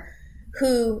Garner,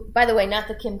 who, by the way, not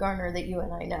the Kim Garner that you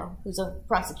and I know, who's a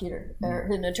prosecutor or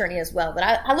an attorney as well. But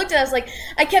I looked at it, I was like,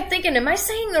 I kept thinking, am I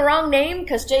saying the wrong name?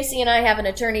 Because J.C. and I have an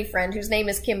attorney friend whose name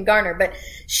is Kim Garner, but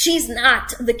she's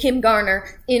not the Kim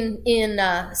Garner in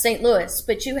St. Louis.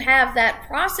 But you have that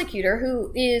prosecutor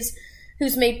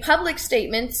who's made public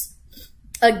statements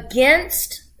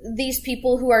against these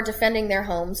people who are defending their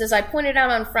homes, as I pointed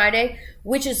out on Friday,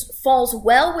 which falls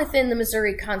well within the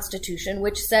Missouri Constitution,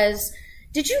 which says,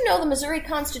 did you know the Missouri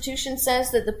Constitution says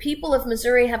that the people of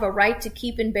Missouri have a right to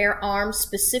keep and bear arms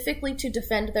specifically to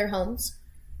defend their homes?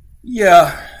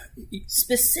 Yeah.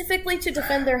 Specifically to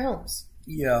defend their homes.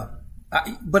 Yeah.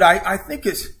 But I think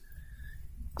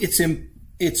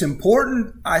it's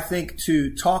important, I think,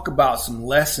 to talk about some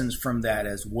lessons from that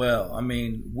as well. I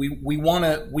mean, we want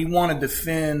to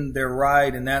defend their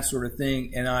right and that sort of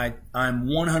thing, and I'm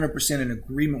 100% in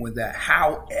agreement with that.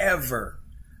 However,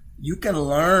 you can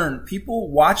learn.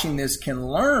 People watching this can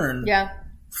learn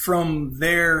from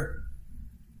their,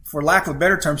 for lack of a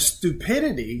better term,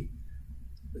 stupidity.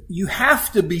 You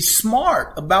have to be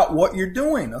smart about what you're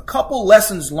doing. A couple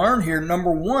lessons learned here.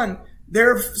 Number one,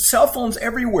 there are cell phones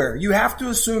everywhere. You have to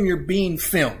assume you're being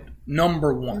filmed.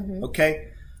 Number one, okay?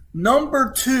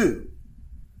 Number two,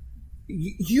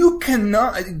 you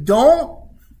cannot,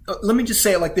 let me just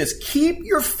say it like this. Keep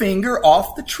your finger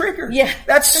off the trigger. Yeah.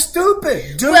 That's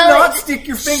stupid. Do not stick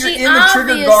your finger in the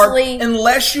trigger guard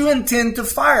unless you intend to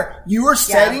fire. You are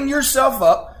setting yourself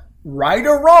up, right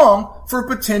or wrong, for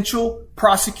potential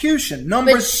prosecution.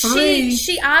 Number three.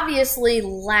 She obviously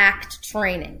lacked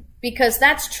training. Because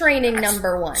that's training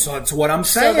number one. So that's what I'm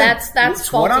saying. So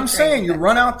that's what I'm saying. You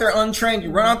run out there untrained.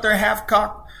 You run out there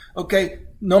half-cocked. Okay.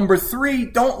 Number three,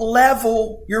 don't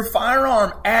level your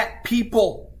firearm at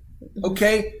people.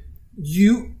 Okay.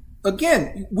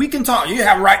 We can talk. You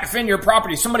have a right to defend your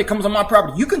property. Somebody comes on my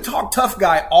property. You can talk tough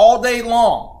guy all day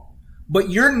long. But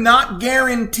you're not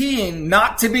guaranteeing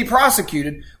not to be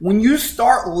prosecuted when you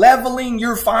start leveling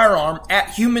your firearm at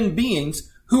human beings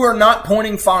who are not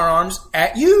pointing firearms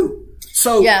at you.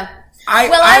 So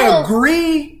I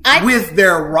agree with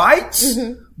their rights,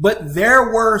 but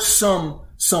there were some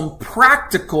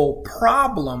practical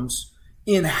problems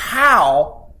in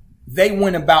how they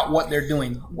went about what they're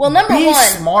doing. Well, number one, be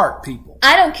smart, people.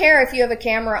 I don't care if you have a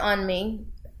camera on me.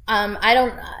 I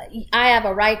have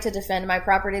a right to defend my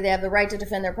property. They have the right to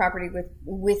defend their property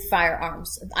with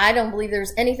firearms. I don't believe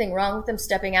there's anything wrong with them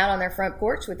stepping out on their front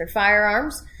porch with their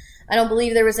firearms. I don't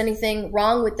believe there was anything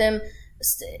wrong with them,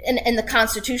 and the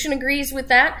Constitution agrees with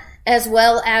that, as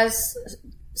well as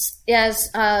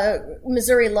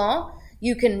Missouri law.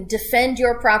 You can defend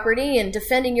your property, and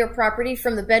defending your property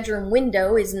from the bedroom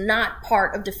window is not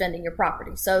part of defending your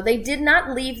property. So they did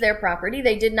not leave their property.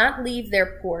 They did not leave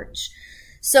their porch.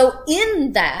 So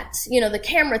in that, the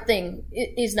camera thing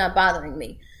is not bothering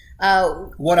me.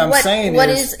 What I'm saying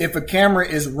is, if a camera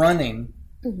is running,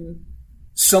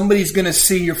 somebody's going to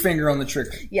see your finger on the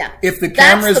trigger. Yeah. If the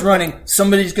camera is running,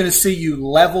 somebody's going to see you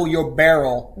level your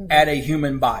barrel at a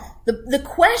human body. The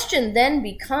question then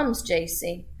becomes,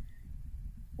 JC,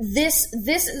 this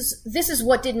is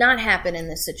what did not happen in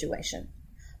this situation.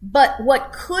 But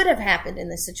what could have happened in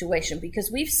this situation,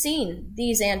 because we've seen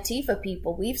these Antifa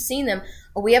people, we've seen them.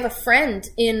 We have a friend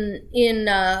in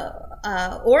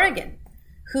Oregon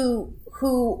who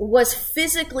was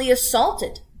physically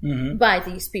assaulted by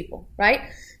these people, right?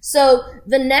 So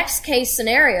the next case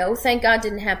scenario, thank God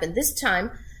didn't happen this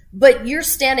time, but you're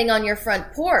standing on your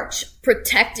front porch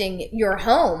protecting your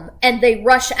home and they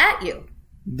rush at you.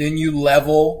 Then you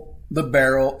level the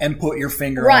barrel and put your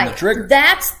finger on the trigger.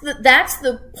 That's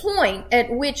the point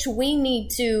at which we need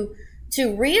to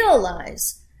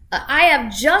realize I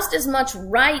have just as much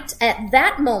right at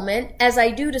that moment as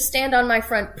I do to stand on my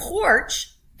front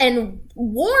porch and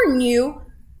warn you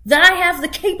that I have the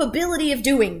capability of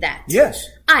doing that. Yes.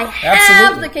 I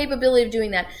have the capability of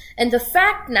doing that. And the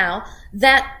fact now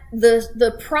that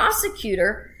the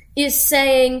prosecutor is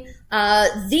saying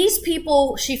these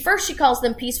people, she calls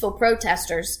them peaceful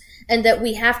protesters, and that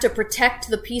we have to protect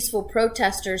the peaceful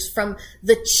protesters from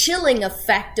the chilling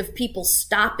effect of people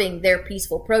stopping their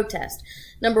peaceful protest.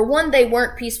 Number one, they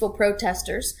weren't peaceful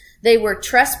protesters. They were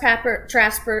trespassers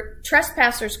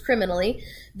criminally.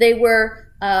 They were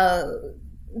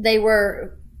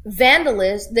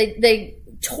vandalists. They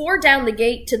tore down the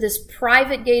gate to this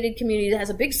private gated community that has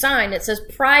a big sign that says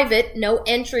private, no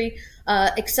entry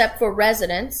except for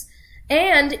residents.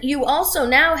 And you also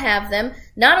now have them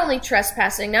not only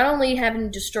trespassing, not only having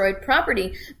destroyed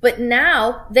property, but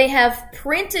now they have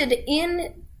printed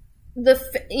in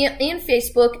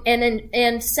Facebook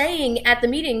and saying at the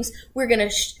meetings, we're going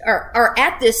to or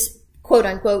at this quote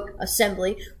unquote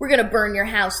assembly, we're going to burn your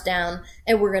house down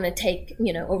and we're going to take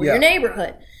over your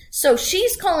neighborhood. So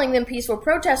she's calling them peaceful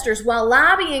protesters while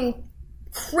lobbying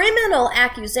criminal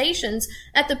accusations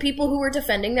at the people who were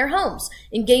defending their homes,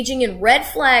 engaging in red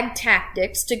flag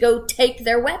tactics to go take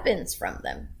their weapons from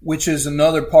them. Which is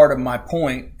another part of my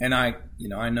point, and I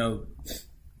know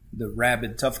the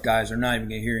rabid tough guys are not even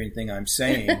going to hear anything I'm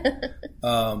saying.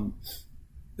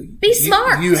 Be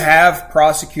smart. You have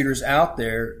prosecutors out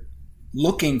there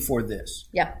looking for this.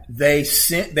 Yeah.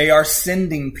 They are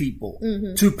sending people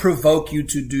to provoke you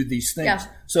to do these things. Yeah.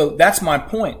 So that's my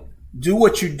point. Do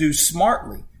what you do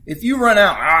smartly. If you run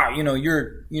out,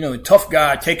 you're a tough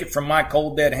guy, take it from my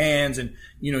cold dead hands, and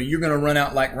you're going to run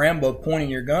out like Rambo pointing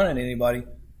your gun at anybody,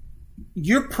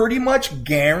 you're pretty much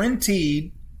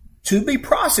guaranteed to be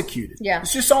prosecuted. Yeah.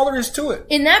 It's just all there is to it.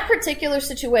 In that particular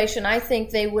situation, I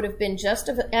think they would have been just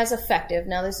as effective.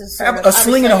 Now, this is a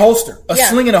sling and a holster. A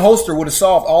sling and a holster would have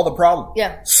solved all the problem.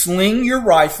 Yeah. Sling your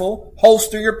rifle,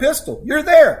 holster your pistol. You're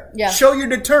there. Yeah. Show your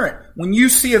deterrent. When you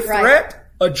see a threat,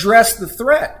 address the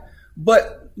threat.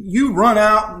 But you run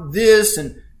out this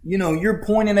and, you're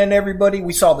pointing at everybody.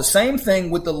 We saw the same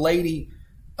thing with the lady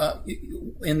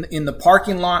in the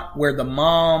parking lot where the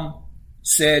mom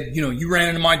said, you ran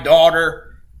into my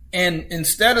daughter. And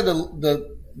instead of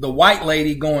the white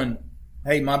lady going,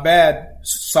 hey, my bad,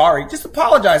 sorry, just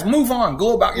apologize, move on,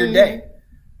 go about your day.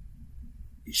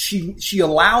 She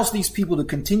allows these people to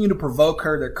continue to provoke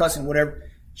her. They're cussing, whatever.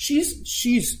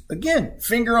 She's again,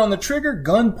 finger on the trigger,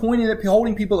 gun pointed at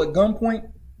holding people at gunpoint.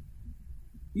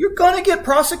 You're going to get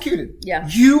prosecuted. Yeah.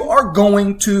 You are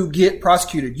going to get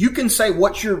prosecuted. You can say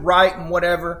what's your right and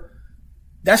whatever.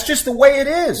 That's just the way it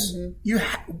is.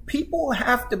 People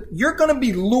have to, you're going to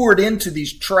be lured into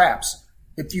these traps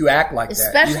if you act like that.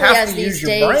 Especially as these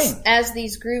days, as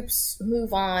these groups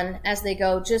move on, as they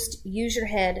go, just use your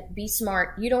head, be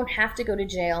smart. You don't have to go to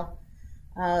jail,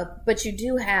 but you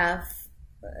do have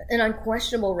an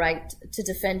unquestionable right to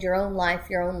defend your own life,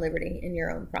 your own liberty, and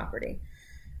your own property.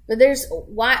 But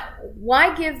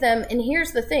why give them, and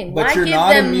here's the thing, why give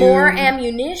them more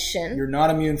ammunition? You're not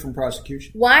immune from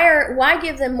prosecution. Why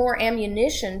give them more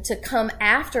ammunition to come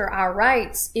after our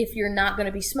rights if you're not going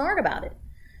to be smart about it?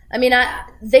 I mean,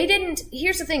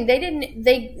 here's the thing,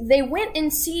 they went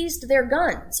and seized their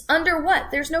guns. Under what?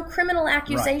 There's no criminal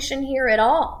accusation here at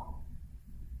all.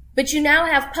 But you now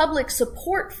have public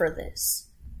support for this.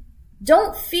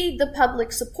 Don't feed the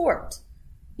public support.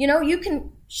 You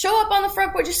can show up on the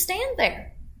front porch, just stand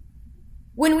there.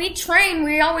 When we train,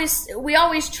 we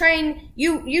always train,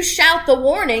 you shout the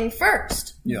warning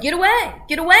first. Yeah. Get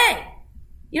away.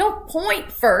 You don't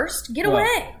point first, get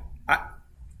away.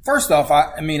 First off,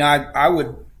 I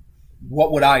would,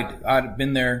 what would I do? I'd have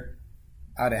been there,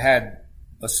 I'd have had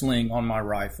a sling on my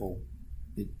rifle.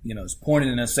 It's pointed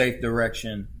in a safe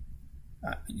direction.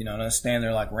 And I stand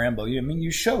there like Rambo.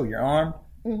 You show you're armed.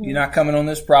 You're not coming on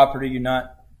this property. You're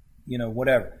not,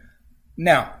 whatever.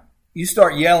 Now, you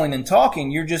start yelling and talking.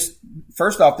 You're just,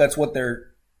 first off, that's what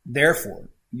they're there for.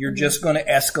 You're just going to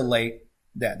escalate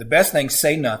that. The best thing,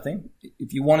 say nothing.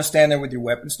 If you want to stand there with your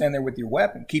weapon, stand there with your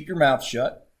weapon. Keep your mouth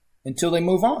shut until they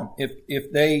move on.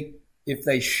 If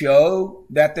they show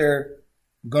that they're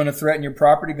going to threaten your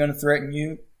property, going to threaten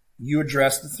you, you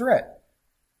address the threat.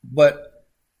 But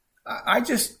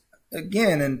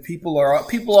again, and people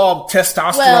all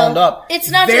testosteroned up. It's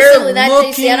not just simply that,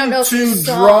 JC. I don't know if you to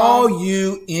saw, draw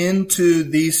you into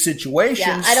these situations.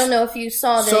 Yeah, I don't know if you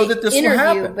saw the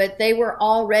interview, but they were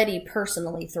already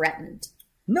personally threatened.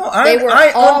 No, they were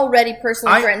already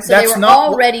personally threatened, so they were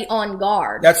already on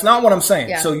guard. That's not what I'm saying.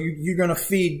 Yeah. So you're gonna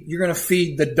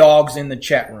feed the dogs in the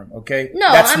chat room, okay?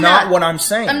 No, that's I'm not what I'm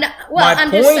saying.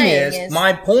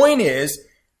 My point is,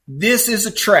 this is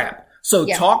a trap. So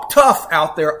talk tough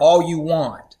out there all you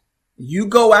want. You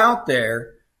go out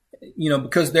there,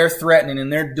 because they're threatening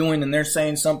and they're doing and they're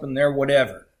saying something, they're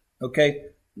whatever. Okay.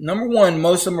 Number one,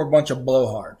 most of them are a bunch of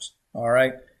blowhards. All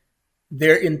right.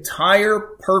 Their entire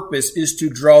purpose is to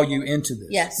draw you into this.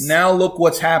 Yes. Now look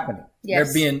what's happening.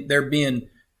 Yes. They're being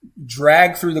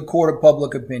dragged through the court of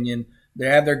public opinion. They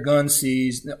have their guns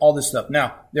seized, all this stuff.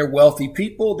 Now, they're wealthy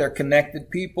people. They're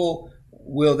connected people.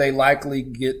 Will they likely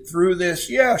get through this?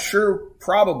 Yeah, sure,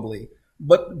 probably.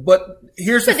 But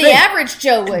here's the thing. The average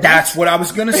Joe would. That's what I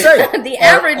was going to say. The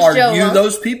average Joe. Are you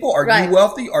those people? Are right. you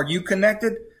wealthy? Are you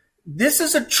connected? This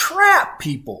is a trap,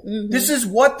 people. Mm-hmm. This is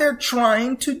what they're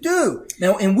trying to do.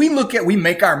 Now, and we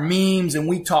make our memes and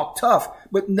we talk tough,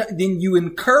 but then you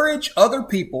encourage other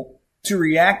people to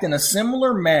react in a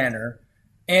similar manner,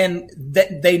 and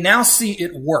they now see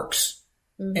it works.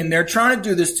 Mm-hmm. And they're trying to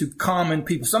do this to common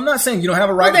people. So I'm not saying you don't have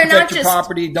a right to protect your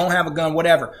property, don't have a gun,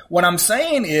 whatever. What I'm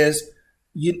saying is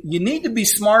you need to be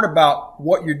smart about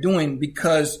what you're doing,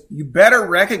 because you better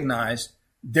recognize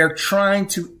they're trying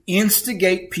to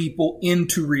instigate people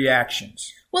into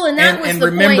reactions. Well, and that was the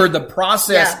point. Remember, the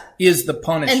process is the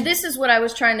punishment. And this is what I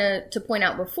was trying to point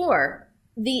out before.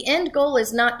 The end goal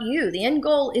is not you. The end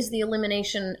goal is the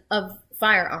elimination of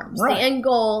firearms. Right. The end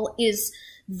goal is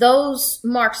those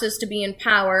Marxists to be in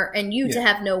power and you to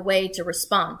have no way to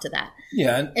respond to that.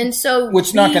 Yeah. And so, which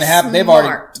is not going to happen.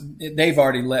 They've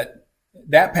already let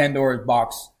that Pandora's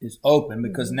box is open,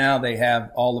 because now they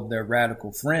have all of their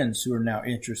radical friends who are now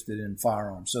interested in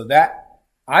firearms. So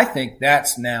I think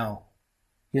that's now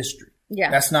history. Yeah.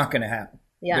 That's not going to happen.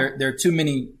 Yeah. There are too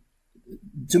many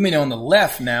on the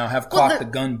left now have caught the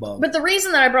gun bug. But the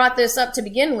reason that I brought this up to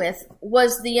begin with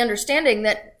was the understanding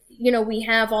that, we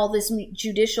have all this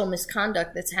judicial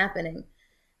misconduct that's happening.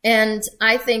 And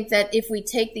I think that if we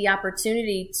take the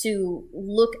opportunity to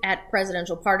look at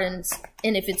presidential pardons,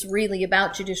 and if it's really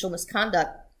about judicial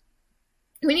misconduct,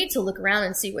 we need to look around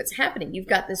and see what's happening. You've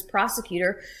got this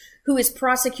prosecutor who is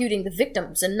prosecuting the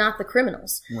victims and not the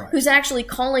criminals, right, who's actually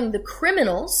calling the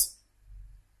criminals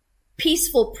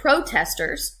peaceful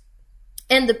protesters,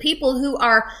 and the people who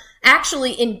are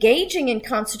actually engaging in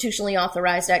constitutionally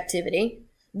authorized activity,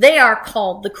 they are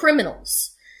called the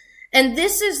criminals. And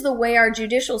this is the way our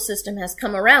judicial system has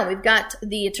come around. We've got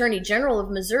the Attorney General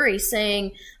of Missouri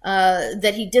saying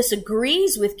that he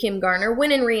disagrees with Kim Garner,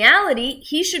 when in reality,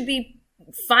 he should be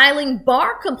filing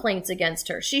bar complaints against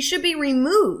her. She should be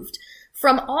removed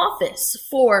from office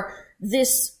for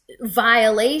this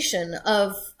violation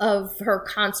of her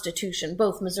Constitution,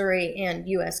 both Missouri and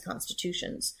U.S.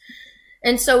 constitutions.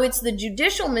 And so it's the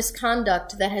judicial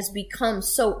misconduct that has become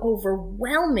so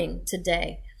overwhelming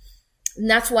today. And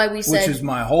that's why we said... Which is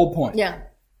my whole point. Yeah.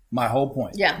 My whole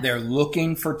point. Yeah. They're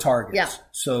looking for targets. Yeah.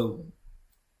 So...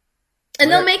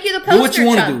 And they'll make you the poster child. Do what you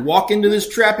want to do. Walk into this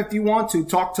trap if you want to.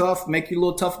 Talk tough. Make your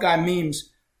little tough guy memes.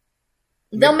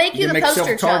 They'll make you the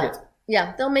poster child.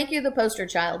 Yeah, they'll make you the poster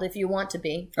child if you want to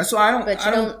be. That's why I don't...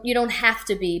 But you don't have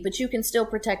to be, but you can still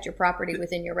protect your property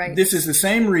within your rights. This is the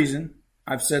same reason,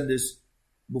 I've said this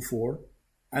before,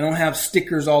 I don't have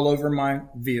stickers all over my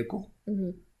vehicle.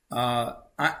 Mm-hmm.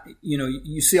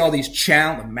 You see all these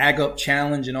Mag Up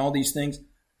Challenge and all these things.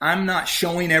 I'm not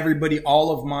showing everybody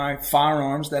all of my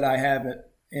firearms that I have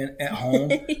at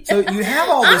home. Yeah. So you have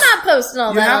all this. I'm not posting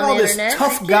all that on the internet. You have all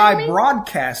this tough guy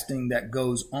broadcasting that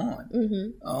goes on.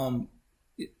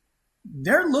 Mm-hmm.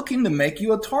 They're looking to make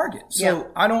you a target.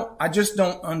 So yeah. I just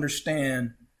don't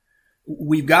understand.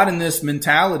 We've gotten this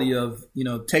mentality of,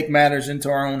 take matters into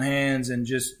our own hands and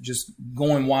just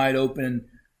going wide open.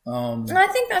 And I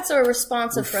think that's a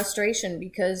response of frustration,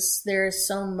 because there is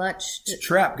so much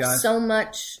trap, guys. So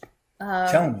much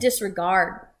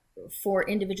disregard for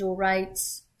individual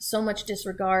rights, so much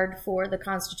disregard for the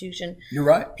Constitution. You're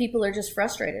right. People are just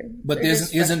frustrated. But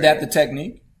isn't that the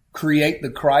technique? Create the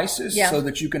crisis so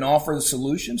that you can offer the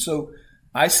solution. So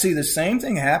I see the same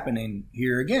thing happening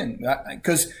here again,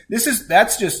 because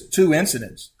that's just two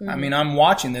incidents. Mm-hmm. I mean, I'm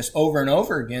watching this over and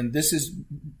over again. This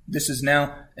is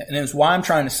now, and it's why I'm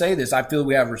trying to say this. I feel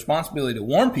we have a responsibility to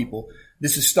warn people.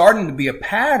 This is starting to be a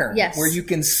pattern where you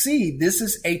can see this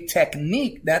is a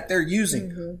technique that they're using.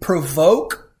 Mm-hmm.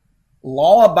 Provoke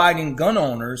law-abiding gun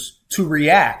owners to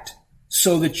react.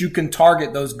 so that you can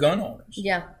target those gun owners.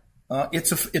 Yeah.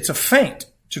 It's a feint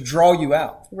to draw you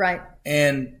out. Right.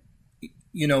 And,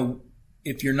 you know,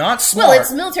 if you're not smart. Well,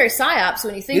 it's military psyops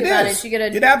when you think about it.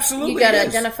 It absolutely you got to is.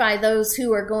 identify those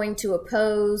who are going to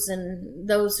oppose and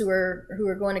those who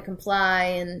are going to comply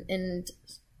and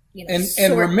you know,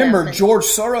 and remember, George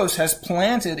Soros has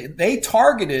they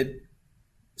targeted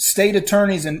state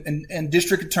attorneys and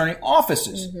district attorney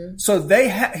offices. Mm-hmm. So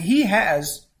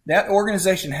that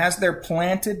organization has their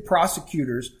planted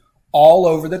prosecutors all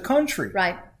over the country.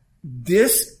 Right.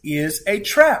 This is a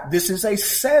trap. This is a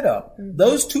setup. Mm-hmm.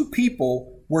 Those two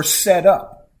people were set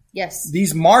up. Yes.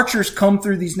 These marchers come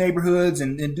through these neighborhoods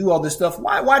and do all this stuff.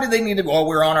 Why do they need to go? Oh,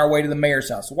 we're on our way to the mayor's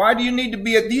house. Why do you need to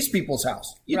be at these people's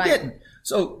house? You didn't.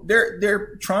 So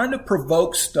they're trying to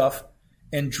provoke stuff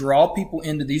and draw people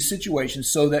into these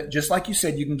situations so that, just like you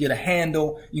said, you can get a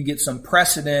handle, you get some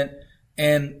precedent,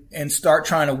 and start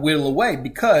trying to whittle away,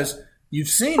 because you've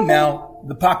seen now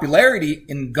the popularity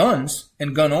in guns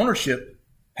and gun ownership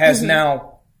has mm-hmm.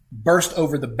 now burst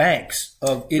over the banks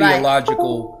of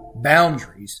ideological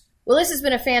boundaries. Well, this has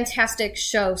been a fantastic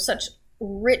show, such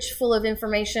rich, full of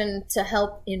information to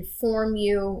help inform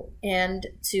you and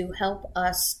to help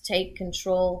us take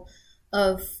control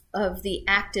of the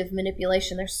active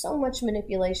manipulation. There's so much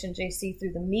manipulation, JC,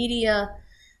 through the media,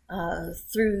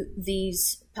 through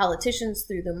these politicians,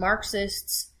 through the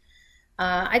Marxists.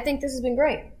 I think this has been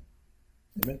great.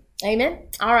 Amen. Amen.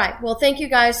 All right. Well, thank you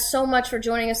guys so much for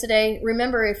joining us today.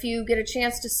 Remember, if you get a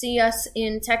chance to see us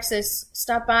in Texas,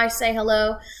 stop by, say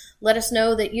hello. Let us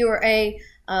know that you are a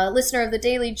listener of the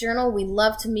Daily Journal. We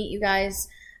love to meet you guys.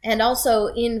 And also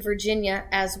in Virginia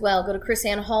as well. Go to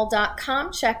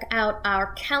chrisannhall.com. Check out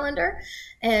our calendar.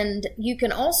 And you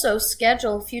can also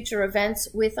schedule future events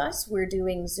with us. We're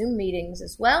doing Zoom meetings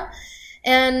as well.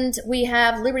 And we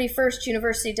have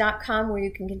libertyfirstuniversity.com, where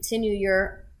you can continue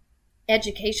your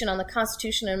education on the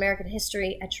Constitution and American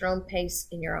history at your own pace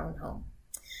in your own home.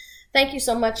 Thank you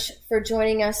so much for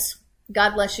joining us.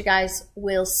 God bless you guys.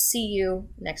 We'll see you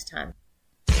next time.